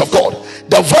the voice of God,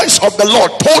 the voice of the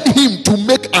Lord told him to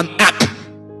make an ark.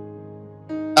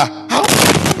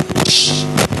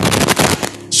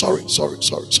 Sorry.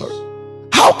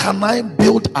 How can I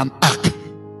build an ark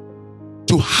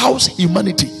to house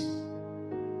humanity?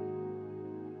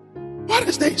 What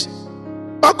is this?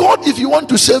 But God, if you want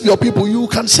to save your people, you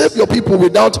can save your people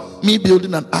without me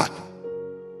building an ark.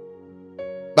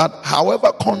 But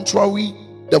however contrary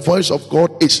the voice of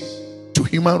God is to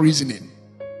human reasoning,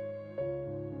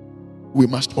 we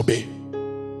must obey.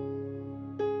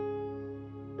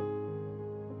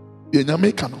 In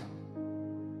America,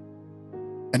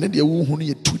 and then there will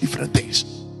be two different things,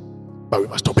 but we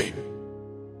must obey.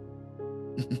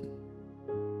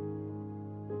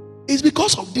 It's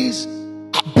because of this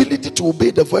ability to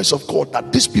obey the voice of God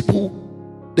that these people,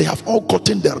 they have all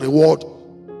gotten the reward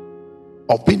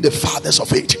of being the fathers of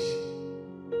faith.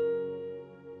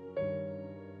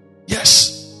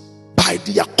 Yes, by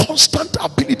their constant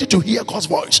ability to hear God's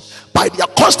voice, by their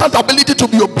constant ability to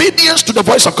be obedient to the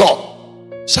voice of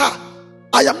God. Sir,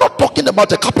 I am not talking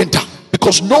about a carpenter,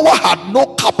 because Noah had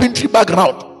no carpentry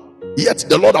background, yet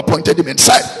the Lord appointed him and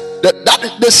said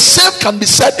that the same can be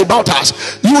said about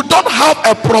us. You don't have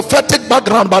a prophetic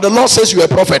background, but the Lord says you are a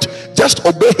prophet. Just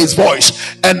obey his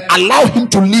voice and allow him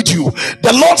to lead you.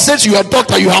 The Lord says you are a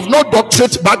doctor, you have no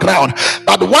doctorate background,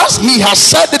 but once he has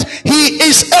said it, he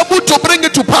is able to bring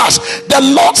it to pass. The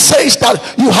Lord says that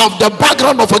you have the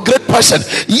background of a great person,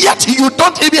 yet you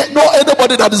don't even know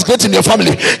anybody that is great in your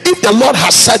family. If the Lord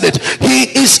has said it, he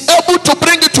is able to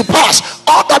bring it to pass.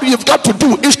 All that you've got to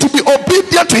do is to be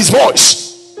obedient to his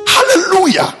voice.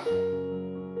 Hallelujah.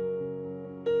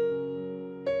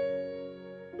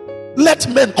 Let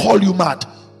men call you mad.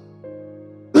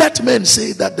 Let men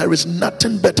say that there is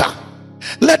nothing better.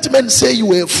 Let men say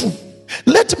you are a fool.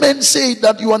 Let men say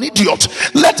that you are an idiot.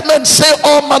 Let men say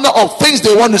all manner of things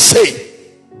they want to say.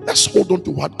 Let's hold on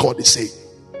to what God is saying,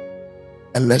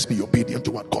 and let's be obedient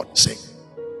to what God is saying.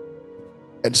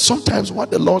 And sometimes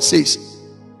what the Lord says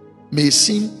may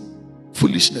seem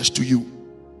foolishness to you,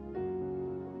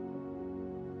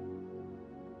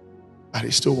 but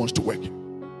he still wants to work.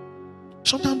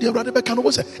 Sometimes the brother can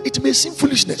always say it may seem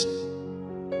foolishness.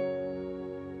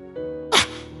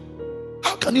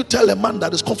 How can you tell a man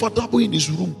that is comfortable in his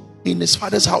room, in his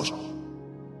father's house,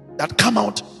 that come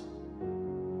out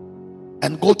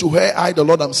and go to where I, the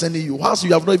Lord, am sending you, whilst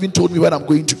you have not even told me where I'm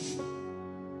going to?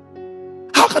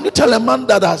 How can you tell a man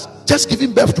that has just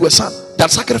given birth to a son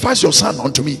that sacrifice your son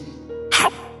unto me?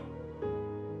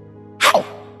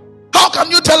 How can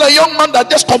you tell a young man that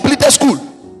just completed school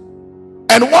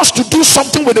and wants to do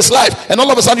something with his life, and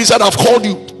all of a sudden he said, I've called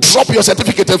you, drop your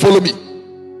certificate and follow me?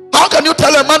 How can you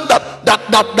tell a man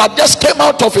that just came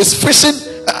out of his fishing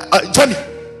journey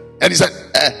and he said,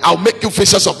 I'll make you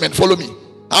fishers of men, follow me?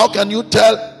 How can you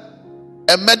tell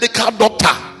a medical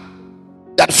doctor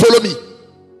that follow me?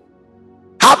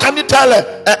 How can you tell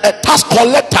a tax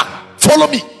collector, follow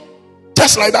me?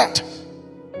 Just like that.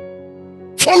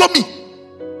 Follow me.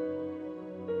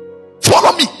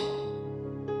 Follow me.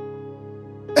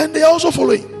 And they are also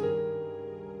following.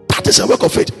 That is a work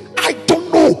of faith. I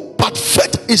don't know, but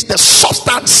faith is the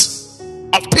substance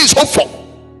of things hoped for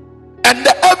and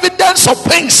the evidence of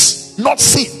things not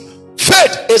seen.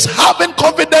 Faith is having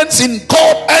confidence in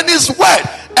God and His word,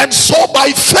 and so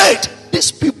by faith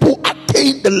these people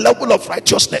attain the level of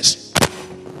righteousness.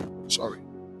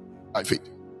 By faith.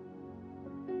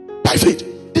 By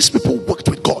faith, these people worked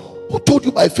with God. Who told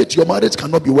you by faith your marriage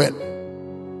cannot be well?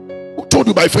 Who told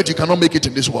you by faith you cannot make it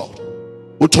in this world?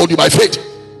 Who told you by faith?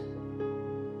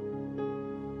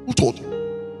 Who told you?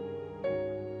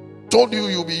 Told you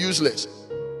you'll be useless?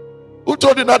 Who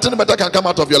told you nothing better can come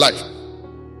out of your life?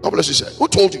 God bless you, sir. Who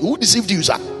told you? Who deceived you,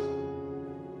 sir?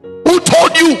 Who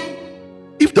told you?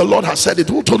 If the Lord has said it,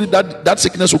 who told you that that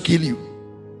sickness will kill you?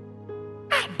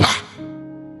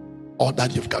 All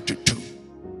that you've got to do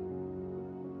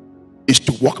is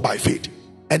to walk by faith.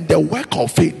 And the work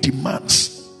of faith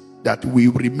demands that we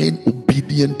remain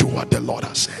obedient to what the Lord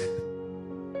has said.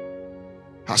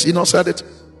 Has He not said it?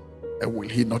 And will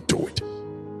He not do it?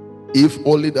 If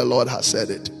only the Lord has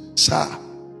said it, sir,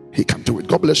 He can do it.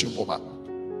 God bless you, Mama.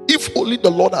 If only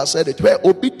the Lord has said it, where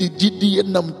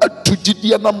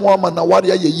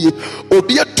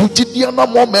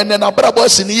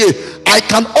I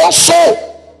can also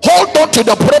hold on to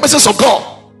the promises of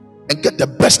God and get the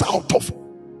best out of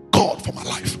God for my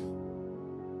life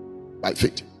by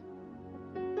faith.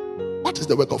 What is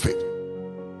the work of faith?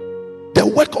 The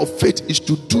work of faith is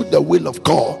to do the will of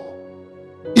God,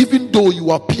 even though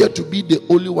you appear to be the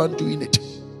only one doing it.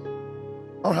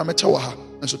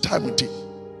 And so time will take.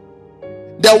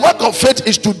 The work of faith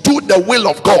is to do the will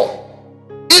of God,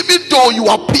 even though you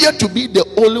appear to be the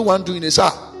only one doing it.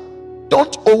 Sir,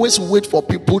 don't always wait for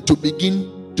people to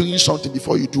begin doing something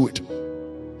before you do it.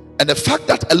 And the fact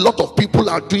that a lot of people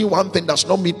are doing one thing does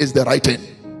not mean it's the right thing.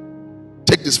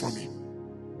 Take this from me.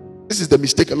 This is the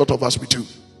mistake a lot of us we do.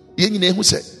 One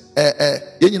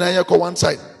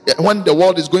side. When the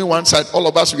world is going one side, all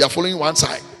of us we are following one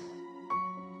side.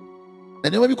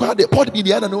 And then when we call the pot be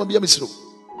the other, no one be a misro.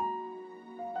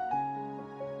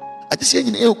 I just say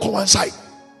come one side.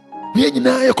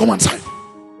 Come one side.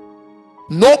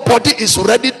 Nobody is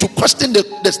ready to question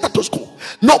the status quo.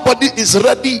 Nobody is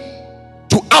ready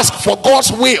to ask for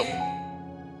God's will.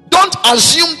 Don't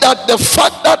assume that the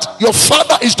fact that your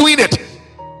father is doing it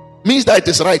means that it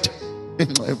is right.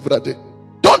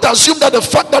 Don't assume that the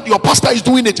fact that your pastor is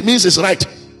doing it means it's right.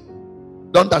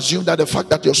 Don't assume that the fact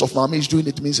that your soft mommy is doing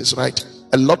it means it's right.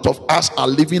 A lot of us are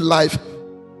living life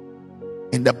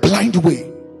in the blind way.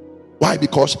 Why?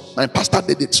 Because my pastor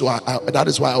did it, so that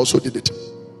is why I also did it.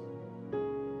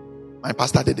 My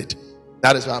pastor did it.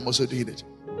 That is why I'm also doing it.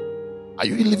 Are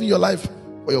you living your life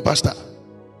for your pastor?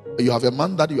 You have a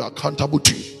man that you are accountable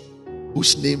to,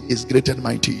 whose name is great and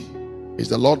mighty. Is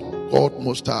the Lord God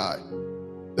Most High,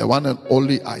 the one and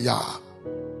only Ayah.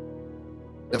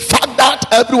 The fact that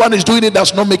everyone is doing it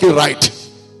does not make it right.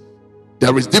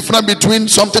 There is difference between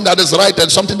something that is right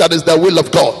and something that is the will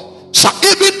of God. So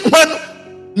even when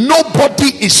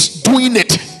nobody is doing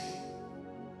it,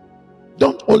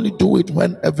 don't only do it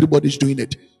when everybody is doing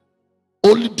it.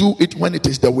 Only do it when it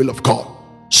is the will of God.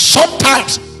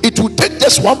 Sometimes it will take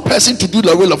just one person to do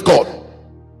the will of God,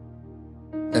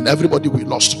 and everybody will be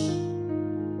lost.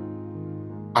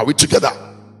 Are we together?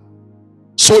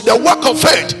 So the work of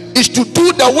faith is to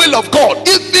do the will of God,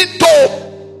 even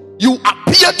though you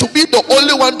appear to be the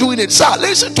only one doing it. Sir,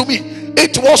 listen to me.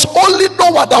 It was only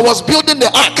Noah that was building the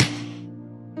ark,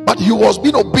 but he was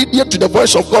being obedient to the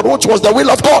voice of God, which was the will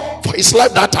of God for his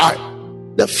life that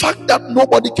time. The fact that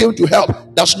nobody came to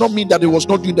help does not mean that he was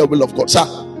not doing the will of God. Sir,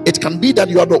 it can be that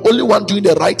you are the only one doing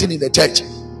the right thing in the church.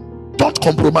 Don't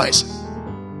compromise.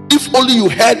 If only you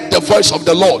heard the voice of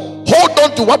the Lord, hold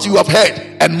on to what you have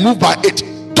heard and move by it.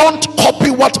 Don't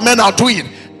copy what men are doing.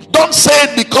 Don't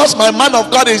say because my man of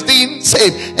God is doing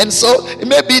same, and so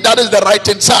maybe that is the right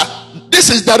thing. Sir, this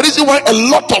is the reason why a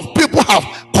lot of people have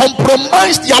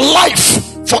compromised their life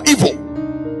for evil.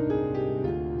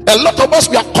 A lot of us,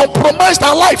 we have compromised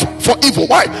our life for evil.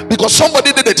 Why? Because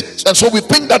somebody did it, and so we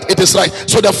think that it is right.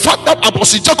 So the fact that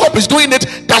Apostle Jacob is doing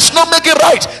it does not make it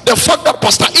right. The fact that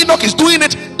Pastor Enoch is doing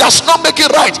it does not make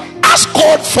it right. Ask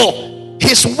God for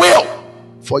his will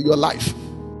for your life.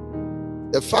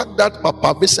 The fact that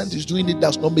Papa Vincent is doing it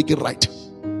does not make it right.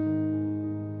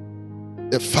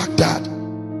 The fact that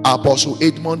Apostle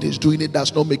Edmond is doing it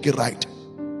does not make it right.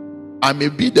 I may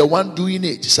be the one doing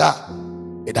it, sir.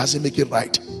 It doesn't make it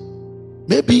right.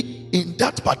 Maybe in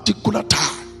that particular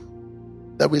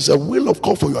time there is a will of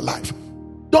God for your life.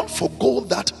 Don't forgo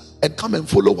that and come and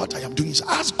follow what I am doing. So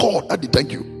ask God, Daddy,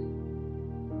 thank you.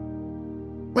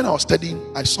 When I was studying,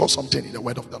 I saw something in the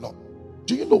word of the Lord.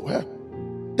 Do you know where?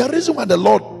 The reason why the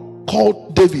Lord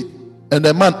called David and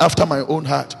a man after my own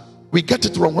heart, we get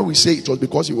it wrong when we say it was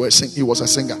because he was a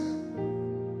singer.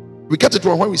 We get it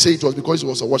wrong when we say it was because he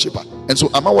was a worshiper. And so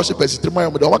I'm a worshiper.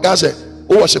 The one guy said,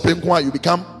 oh, worshiping, you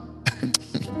become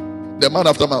the man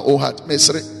after my own heart. Do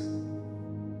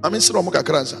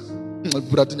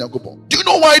you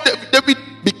know why David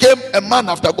became a man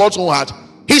after God's own heart?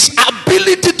 His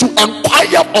ability to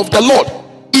inquire of the Lord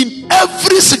in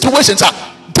every situation. Sir,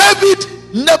 David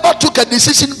never took a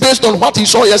decision based on what he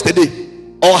saw yesterday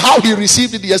or how he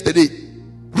received it yesterday.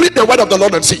 Read the word of the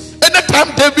Lord and see.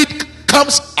 Anytime David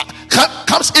comes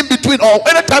in between, or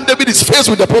anytime David is faced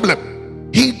with the problem,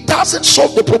 he doesn't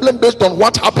solve the problem based on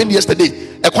what happened yesterday.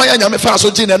 Sir,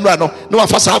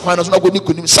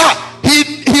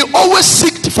 he always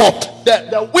seeked for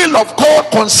the will of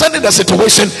God concerning the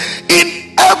situation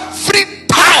in every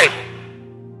time.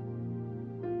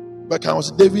 But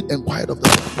David inquired of the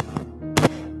Lord.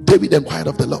 David inquired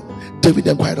of the Lord. David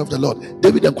inquired of the Lord.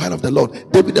 David inquired of the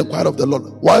Lord. David inquired of the Lord.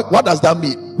 What does that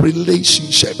mean?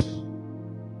 Relationship.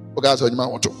 We are saying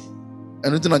now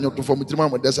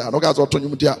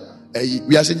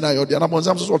the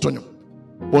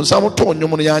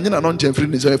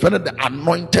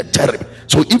anointed cherub.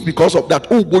 So if because of that,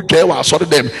 oh good girl, I saw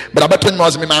them, but I bet you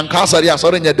was me man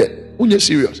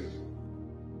serious.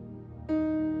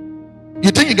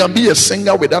 You think you can be a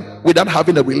singer without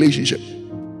having a relationship?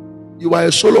 You are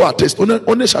a solo artist.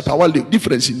 Only Shatawale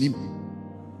difference in him.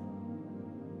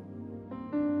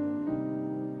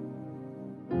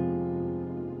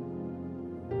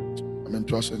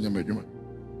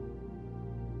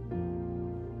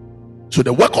 So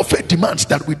the work of faith demands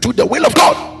that we do the will of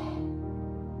God.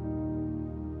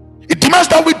 It demands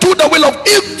that we do the will of,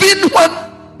 even when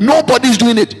nobody is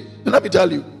doing it. And let me tell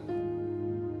you,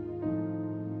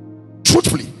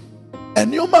 truthfully,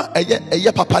 and you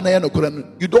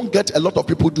don't get a lot of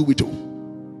people do it.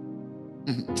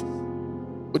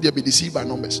 Would you be deceived by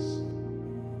numbers?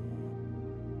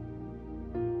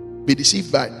 Be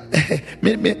deceived by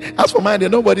me. As for mine,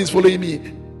 nobody is following me.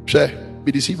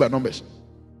 Be deceived by numbers.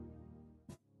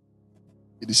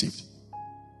 Be deceived.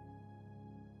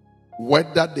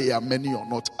 Whether they are many or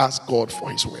not, ask God for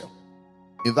his will.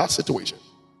 In that situation,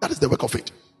 that is the work of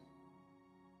faith.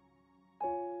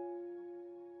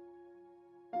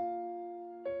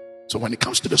 So when it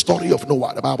comes to the story of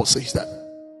Noah, the Bible says that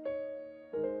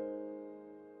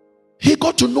he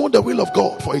got to know the will of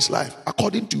God for his life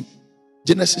according to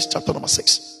Genesis chapter number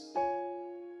 6.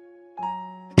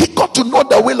 He got to know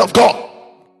the will of God,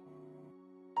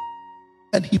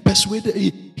 and he perceived it.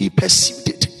 He perceived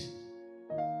it.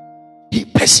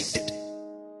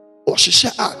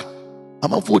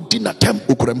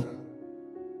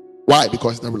 Why?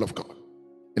 Because it's the will of God,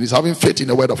 and he's having faith in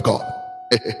the word of God.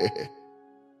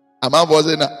 A man was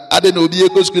in I didn't know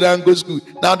go school and go school.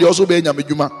 Now they also be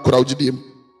nyamejuma crowdjidim.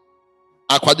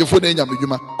 Akwadjofo na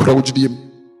nyamejuma crowdjidim.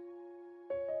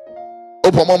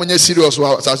 Opo mom nye serious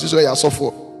wa so ya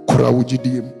suffer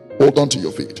crowdjidim. Hold on to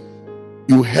your faith.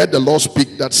 You heard the Lord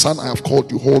speak that, son, I have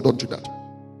called you. Hold on to that.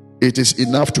 It is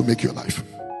enough to make your life.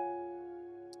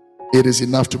 It is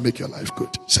enough to make your life good.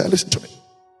 Say, listen to me.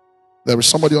 There is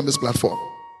somebody on this platform.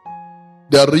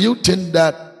 The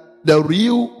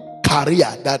real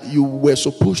career that you were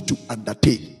supposed to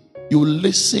undertake, you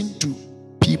listen to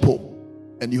people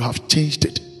and you have changed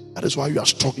it. That is why you are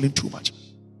struggling too much.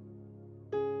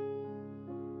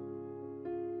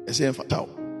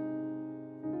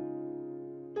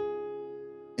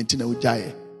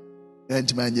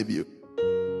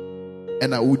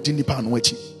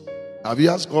 Have you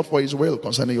asked God for his will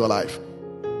concerning your life?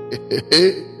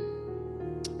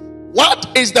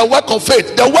 What is the work of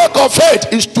faith? The work of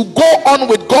faith is to go on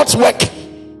with God's work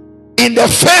in the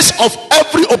face of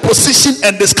every opposition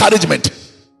and discouragement.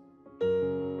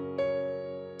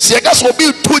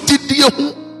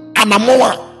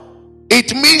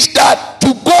 It means that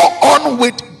to go on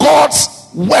with God's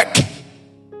work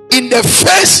in the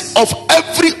face of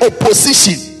every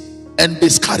opposition and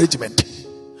discouragement.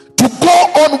 To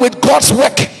go on with God's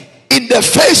work in the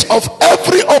face of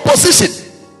every opposition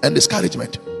and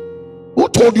discouragement. Who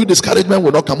told you discouragement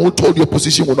will not come? Who told you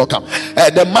opposition will not come?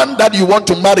 The man that you want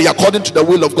to marry according to the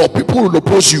will of God, people will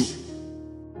oppose you.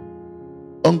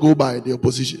 Don't go by the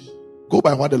opposition. Go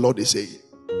by what the Lord is saying.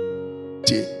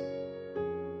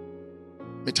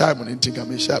 Me time on think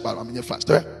I'm share about I'm fast.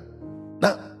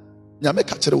 Now, Nyame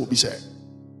Kachere will be said.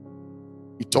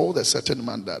 He told a certain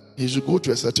man that he should go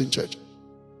to a certain church.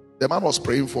 The man was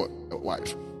praying for a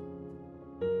wife.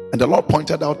 And the Lord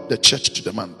pointed out the church to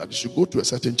the man that you should go to a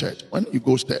certain church. When he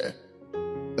goes there,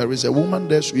 there is a woman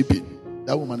there sweeping.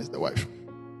 That woman is the wife.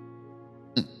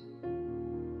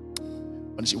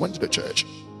 When she went to the church,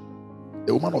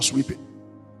 the woman was sweeping.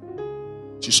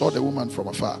 She saw the woman from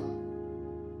afar.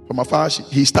 From afar,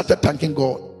 he started thanking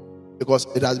God because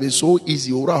it has been so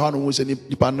easy. And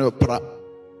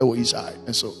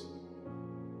so,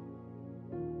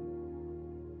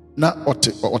 now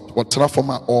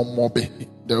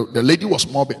the lady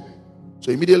was mobbing.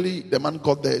 So immediately the man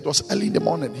got there. It was early in the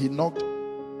morning. He knocked.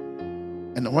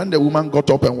 And when the woman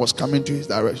got up and was coming to his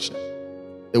direction,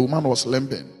 the woman was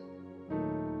limping.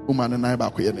 Woman and I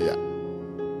back here.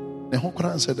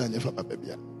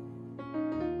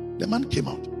 The man came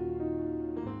out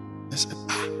and said,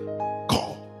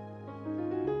 God,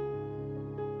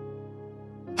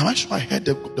 am I sure I heard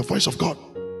the voice of God?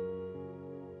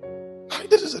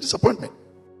 This is a disappointment.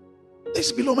 This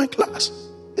is below my class.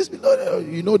 This is below,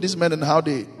 you know, these men and how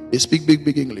they speak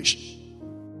big English.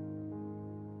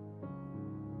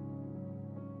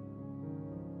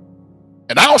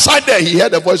 And outside there, he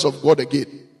heard the voice of God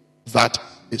again. That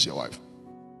is your wife.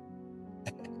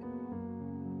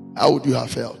 How would you have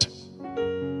felt?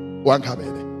 One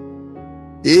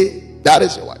coming. Hey, that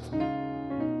is your wife.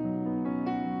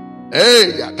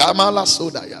 Hey, Kamala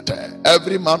Soda Yata.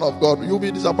 Every man of God, you'll be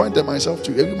disappointed myself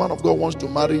too. Every man of God wants to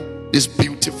marry this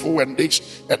beautiful and this,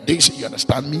 you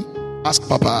understand me? Ask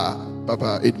Papa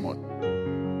Edmond.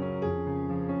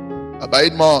 Papa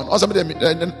Edmond. Or somebody,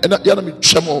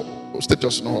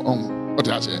 status no on what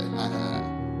I say.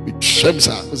 We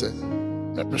shemsa.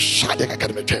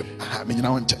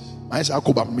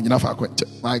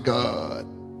 My God,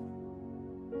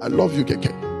 I love you,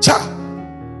 Keke.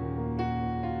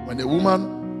 When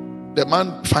the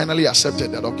man finally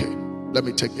accepted that, okay, let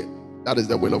me take it. That is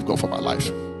the will of God for my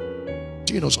life.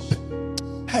 Do you know something?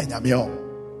 Hey,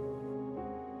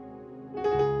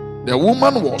 the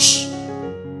woman was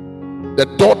the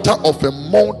daughter of a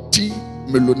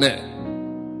multi-millionaire.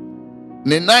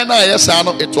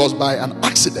 It was by an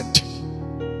accident,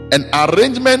 and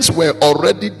arrangements were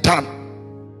already done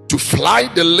to fly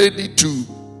the lady to,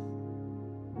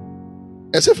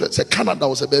 as if it's a Canada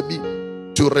was a baby,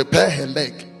 to repair her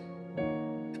leg.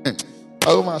 When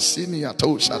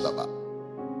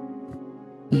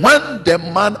the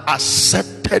man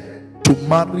accepted to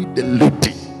marry the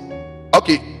lady,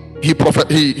 okay, he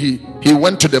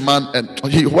went to the man and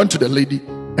he went to the lady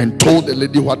and told the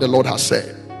lady what the Lord has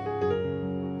said.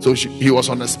 So he was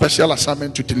on a special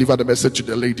assignment to deliver the message to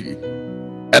the lady.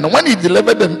 And when he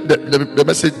delivered the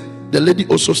message, the lady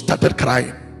also started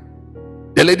crying.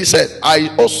 The lady said, I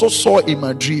also saw in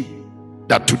my dream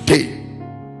that today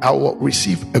I will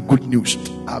receive a good news.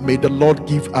 May the Lord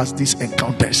give us these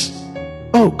encounters.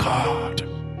 Oh God.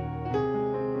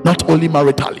 Not only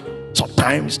maritally,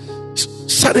 sometimes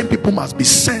certain people must be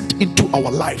sent into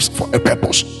our lives for a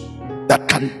purpose that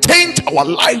can change our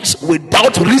lives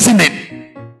without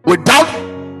reasoning, without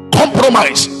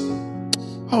compromise.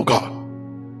 Oh God.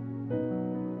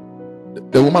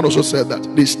 The woman also said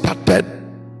that they started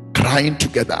crying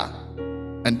together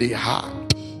and they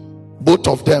had both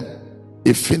of them,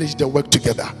 they finished the work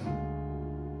together.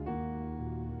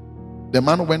 The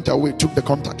man went away, took the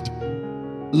contact.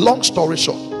 Long story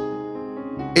short,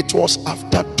 it was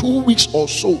after 2 weeks or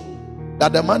so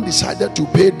that the man decided to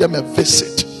pay them a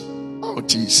visit. Oh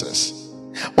Jesus.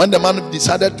 When the man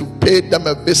decided to pay them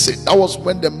a visit, that was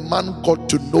when the man got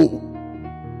to know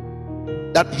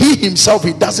that he himself,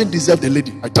 he doesn't deserve the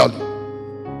lady. I tell you.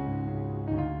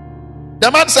 The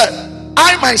man said,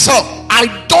 I myself, I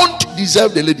don't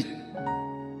deserve the lady.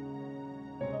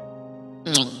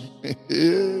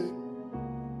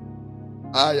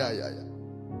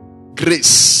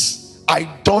 Grace. I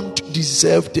don't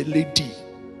deserve the lady.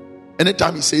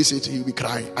 Anytime he says it, he'll be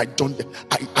crying. I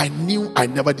knew I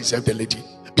never deserved the lady.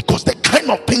 Because the kind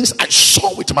of things I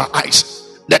saw with my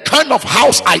eyes, the kind of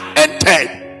house I entered,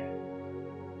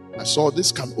 I saw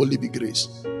this can only be grace.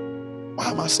 Why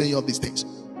am I saying all these things?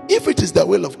 If it is the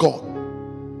will of God,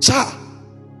 sir,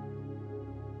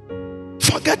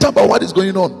 forget about what is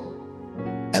going on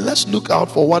and let's look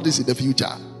out for what is in the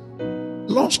future.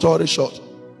 Long story short,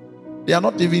 they are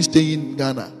not even staying in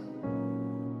Ghana.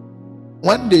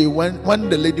 When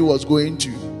the lady was going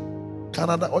to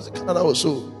Canada, was it Canada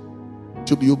also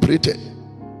to be operated?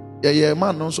 Yeah,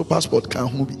 man, also passport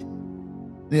can't be.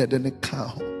 Yeah, then it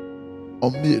can't.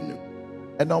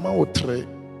 And now man would try.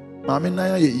 Mammy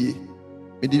na ye.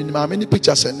 Mammy ni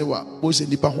pictures anywhere. Most in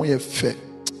the Pahoe fair.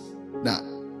 Now,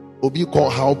 Obi call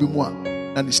how be more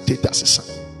and the status is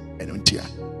and untia.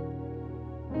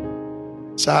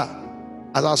 Sir,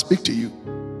 as I speak to you,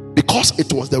 because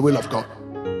it was the will of God.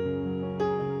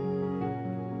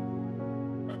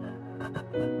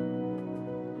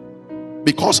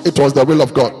 Because it was the will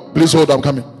of God. Please hold, I'm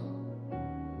coming.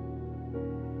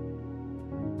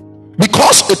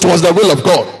 Because it was the will of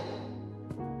God.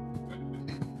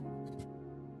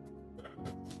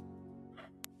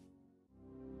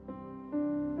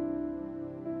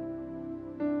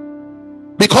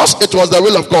 Because it was the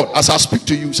will of God, as I speak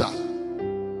to you, sir,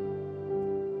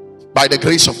 by the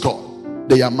grace of God,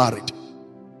 they are married.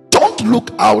 Don't look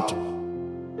out.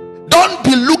 Don't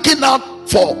be looking out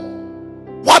for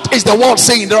what is the world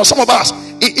saying. There are some of us,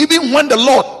 even when the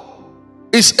Lord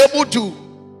is able to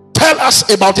tell us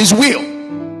about his will,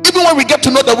 even when we get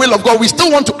to know the will of God, we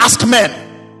still want to ask men.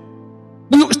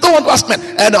 We still want to ask men,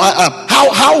 and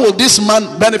how will this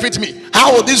man benefit me?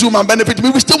 How will this woman benefit me?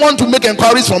 We still want to make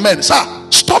inquiries from men. Sir,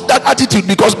 stop that attitude,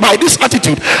 because by this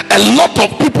attitude, a lot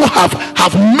of people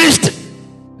have missed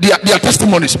their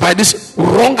testimonies by this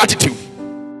wrong attitude.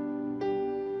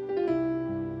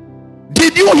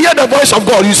 Did you hear the voice of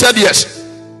God? You said yes.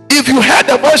 If you heard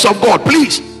the voice of God,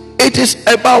 please, it is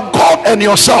about God and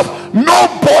yourself.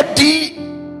 Nobody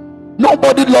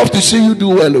loves to see you do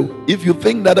well. If you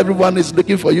think that everyone is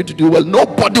looking for you to do well,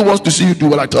 nobody wants to see you do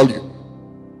well, I tell you.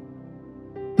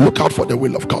 Look out for the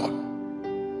will of God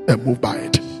and move by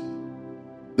it.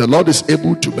 The Lord is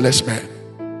able to bless men.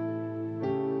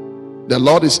 The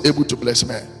Lord is able to bless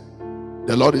men.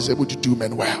 The Lord is able to do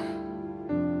men well.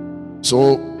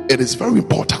 So it is very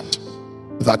important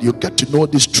that you get to know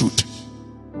this truth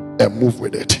and move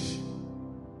with it.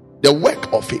 The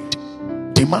work of it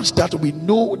demands that we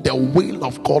know the will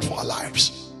of God for our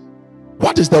lives.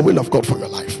 What is the will of God for your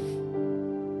life?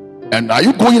 And are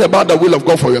you going about the will of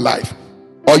God for your life?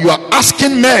 Or you are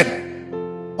asking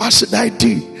men, what should I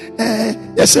do?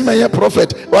 Yes, I'm a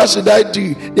prophet. What should I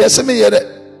do? Yes, I'm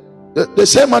the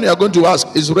same man you are going to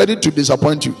ask is ready to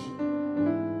disappoint you.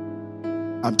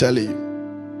 I'm telling you.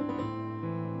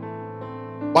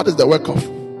 What is the work of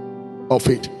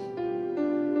faith?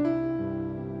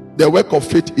 The work of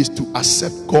faith is to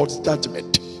accept God's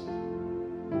judgment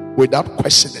without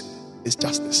questioning his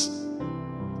justice.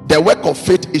 The work of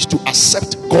faith is to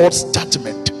accept God's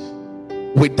judgment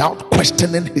without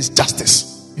questioning his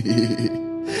justice.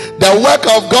 The work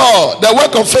of God, the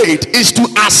work of faith is to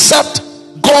accept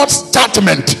God's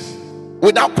judgment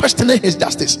without questioning his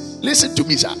justice. Listen to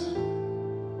me, sir.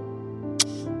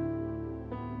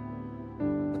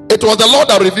 It was the Lord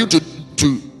that revealed to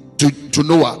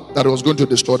Noah that he was going to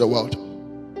destroy the world.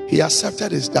 He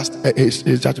accepted his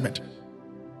judgment.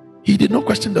 He did not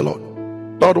question the Lord.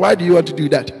 Lord, why do you want to do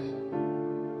that?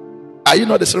 Are you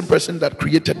not the same person that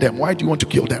created them? Why do you want to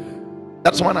kill them?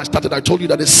 That's when I started. I told you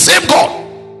that the same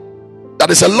God that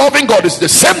is a loving God is the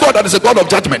same God that is a God of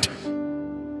judgment.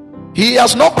 He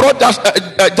has not brought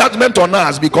judgment on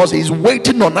us because he's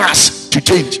waiting on us to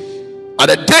change. And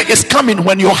the day is coming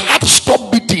when your heart stops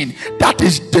beating. That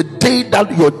is the day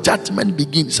that your judgment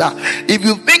begins. If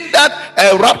you think that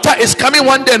a rapture is coming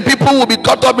one day and people will be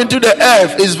caught up into the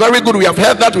earth, it's very good. We have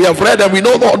heard that, we have read, and we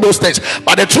know all those things.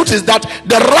 But the truth is that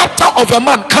the rapture of a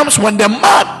man comes when the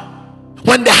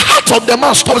heart of the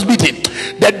man stops beating.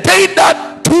 The day that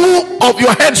two of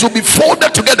your hands will be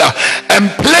folded together and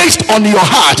placed on your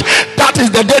heart, that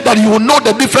is the day that you will know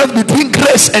the difference between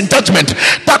grace and judgment.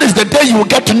 That is the day you will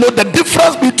get to know the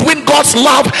difference between God's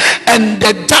love and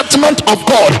the judgment of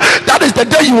God. That is the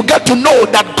day you will get to know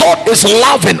that God is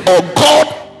loving or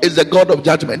God is the God of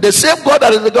judgment. The same God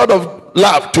that is the God of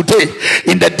love today,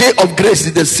 in the day of grace,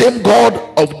 is the same God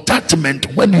of judgment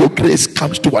when your grace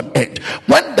comes to an end.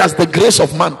 When does the grace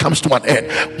of man comes to an end?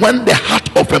 When the heart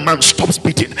of a man stops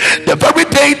beating. The very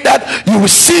day that you will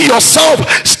see yourself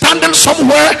standing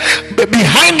somewhere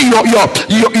behind your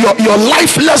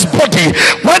lifeless body,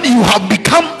 when you have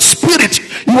become spirit,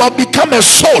 you have become a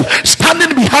soul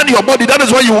standing behind your body, that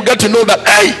is when you will get to know that,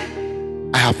 hey,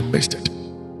 I have missed it.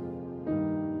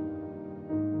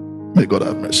 May God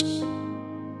have mercy.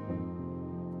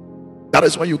 That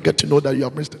is when you get to know that you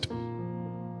have missed it.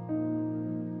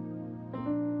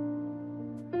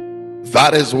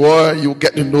 That is where you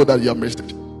get to know that you have missed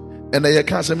it. And then you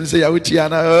can't say, oh,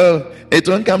 it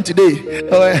won't come today.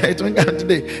 Oh, it won't come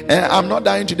today. I'm not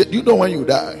dying today. Do you know when you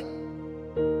die?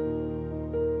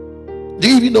 Do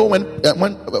you even know when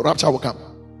rapture will come?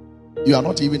 You are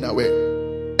not even aware.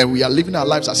 And we are living our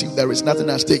lives as if there is nothing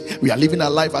at stake. We are living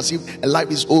our life as if life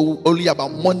is only about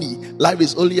money. Life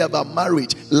is only about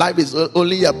marriage. Life is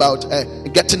only about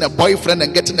getting a boyfriend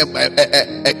and getting a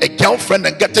girlfriend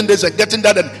and getting this and getting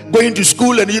that and going to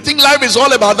school. And you think life is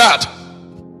all about that.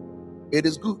 It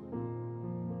is good.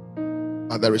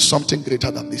 But there is something greater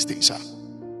than these things, sir.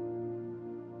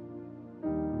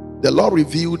 the Lord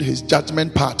revealed his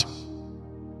judgment part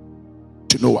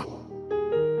to Noah.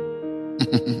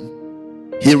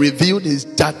 He revealed his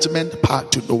judgment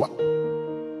part to Noah.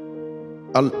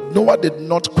 And Noah did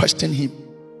not question him.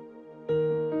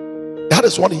 That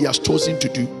is what he has chosen to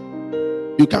do.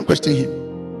 You can't question him.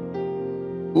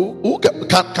 Who can the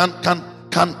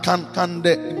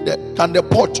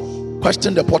pot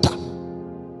question the potter?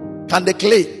 Can the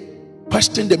clay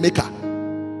question the maker?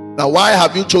 Now, why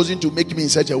have you chosen to make me in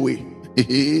such a way?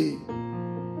 Hey,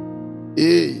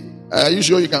 are you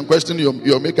sure you can question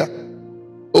your maker?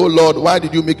 Oh Lord, why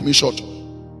did you make me short?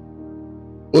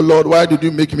 Oh Lord, why did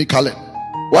you make me Caleb?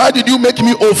 Why did you make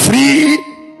me free?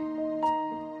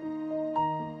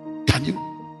 Can you?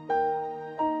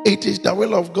 It is the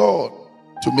will of God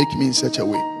to make me in such a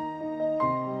way.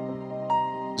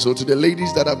 So to the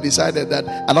ladies that have decided that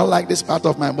I don't like this part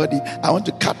of my body, I want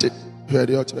to cut it.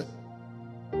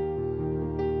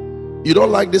 You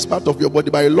don't like this part of your body,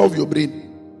 but you love your brain.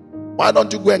 Why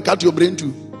don't you go and cut your brain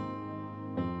too?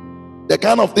 The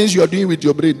kind of things you are doing with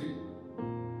your brain,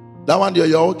 that one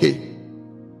you're okay.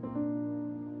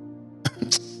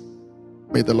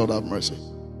 May the Lord have mercy.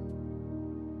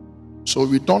 So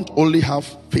we don't only have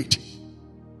faith,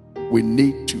 we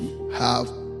need to have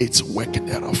its work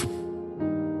thereof.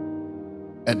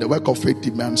 And the work of faith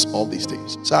demands all these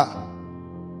things. Sir,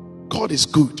 God is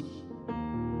good.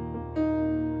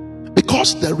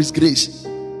 Because there is grace,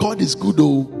 God is good.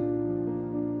 Oh,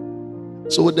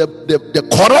 so the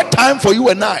correct time for you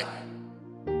and I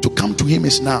to come to him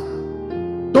is now.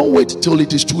 Don't wait till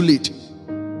it is too late.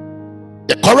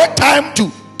 The correct time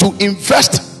to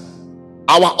invest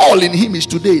our all in him is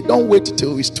today. Don't wait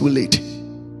till it's too late.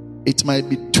 It might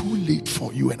be too late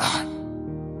for you and I,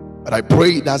 but I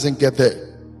pray it doesn't get there.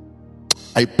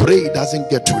 I pray it doesn't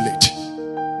get too late.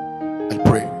 I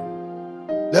pray.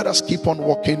 Let us keep on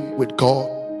walking with God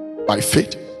by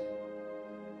faith.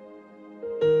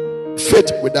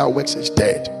 Faith without works is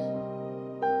dead.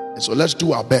 And so let's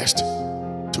do our best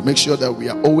to make sure that we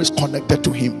are always connected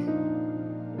to him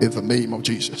in the name of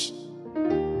Jesus.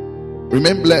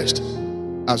 Remain blessed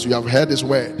as you have heard his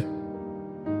word,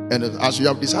 and as you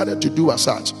have decided to do as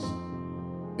such.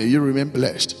 May you remain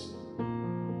blessed.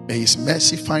 May his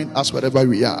mercy find us wherever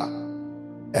we are,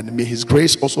 and may his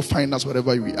grace also find us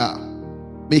wherever we are.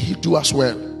 May he do us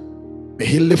well. May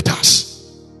he lift us.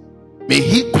 May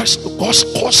he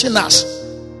caution us,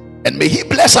 and may he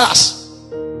bless us.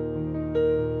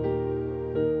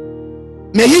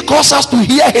 May he cause us to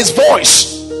hear his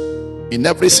voice in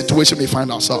every situation we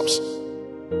find ourselves,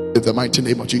 in the mighty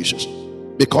name of Jesus,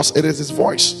 because it is his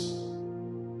voice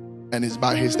and it's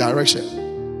by his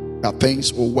direction that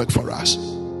things will work for us.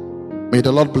 May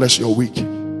the Lord bless your week.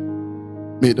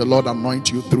 May the Lord anoint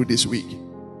you through this week.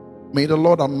 May the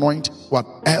Lord anoint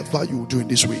whatever you do in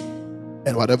this week,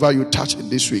 and whatever you touch in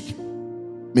this week,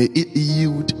 may it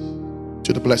yield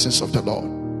to the blessings of the Lord.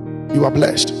 You are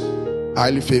blessed,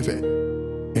 highly favored,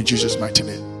 in Jesus' mighty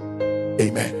name.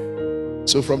 Amen.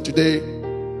 So from today,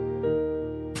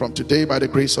 by the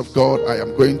grace of God, I'll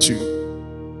be going to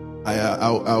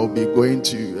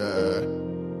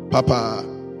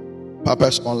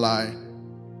Papa's online.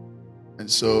 And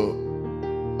so,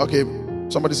 okay,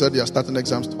 somebody said they are starting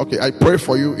exams. Okay, I pray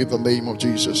for you in the name of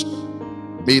Jesus.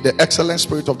 May the excellent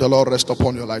spirit of the Lord rest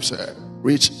upon your life, sir.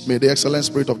 May the excellent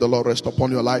spirit of the Lord rest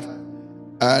upon your life.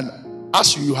 And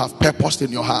as you have purposed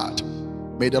in your heart,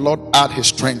 may the Lord add his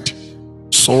strength,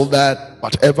 so that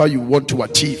whatever you want to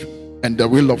achieve and the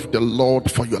will of the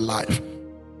Lord for your life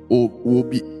will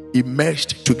be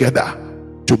immersed together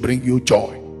to bring you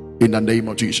joy in the name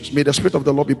of Jesus. May the Spirit of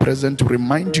the Lord be present to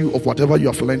remind you of whatever you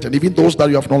have learned, and even those that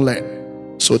you have not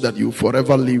learned, so that you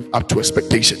forever live up to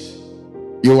expectation.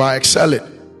 You are excelling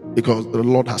because the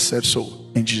Lord has said so,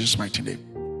 in Jesus' mighty name.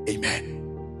 Amen.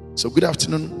 So good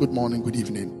afternoon, good morning, good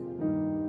evening.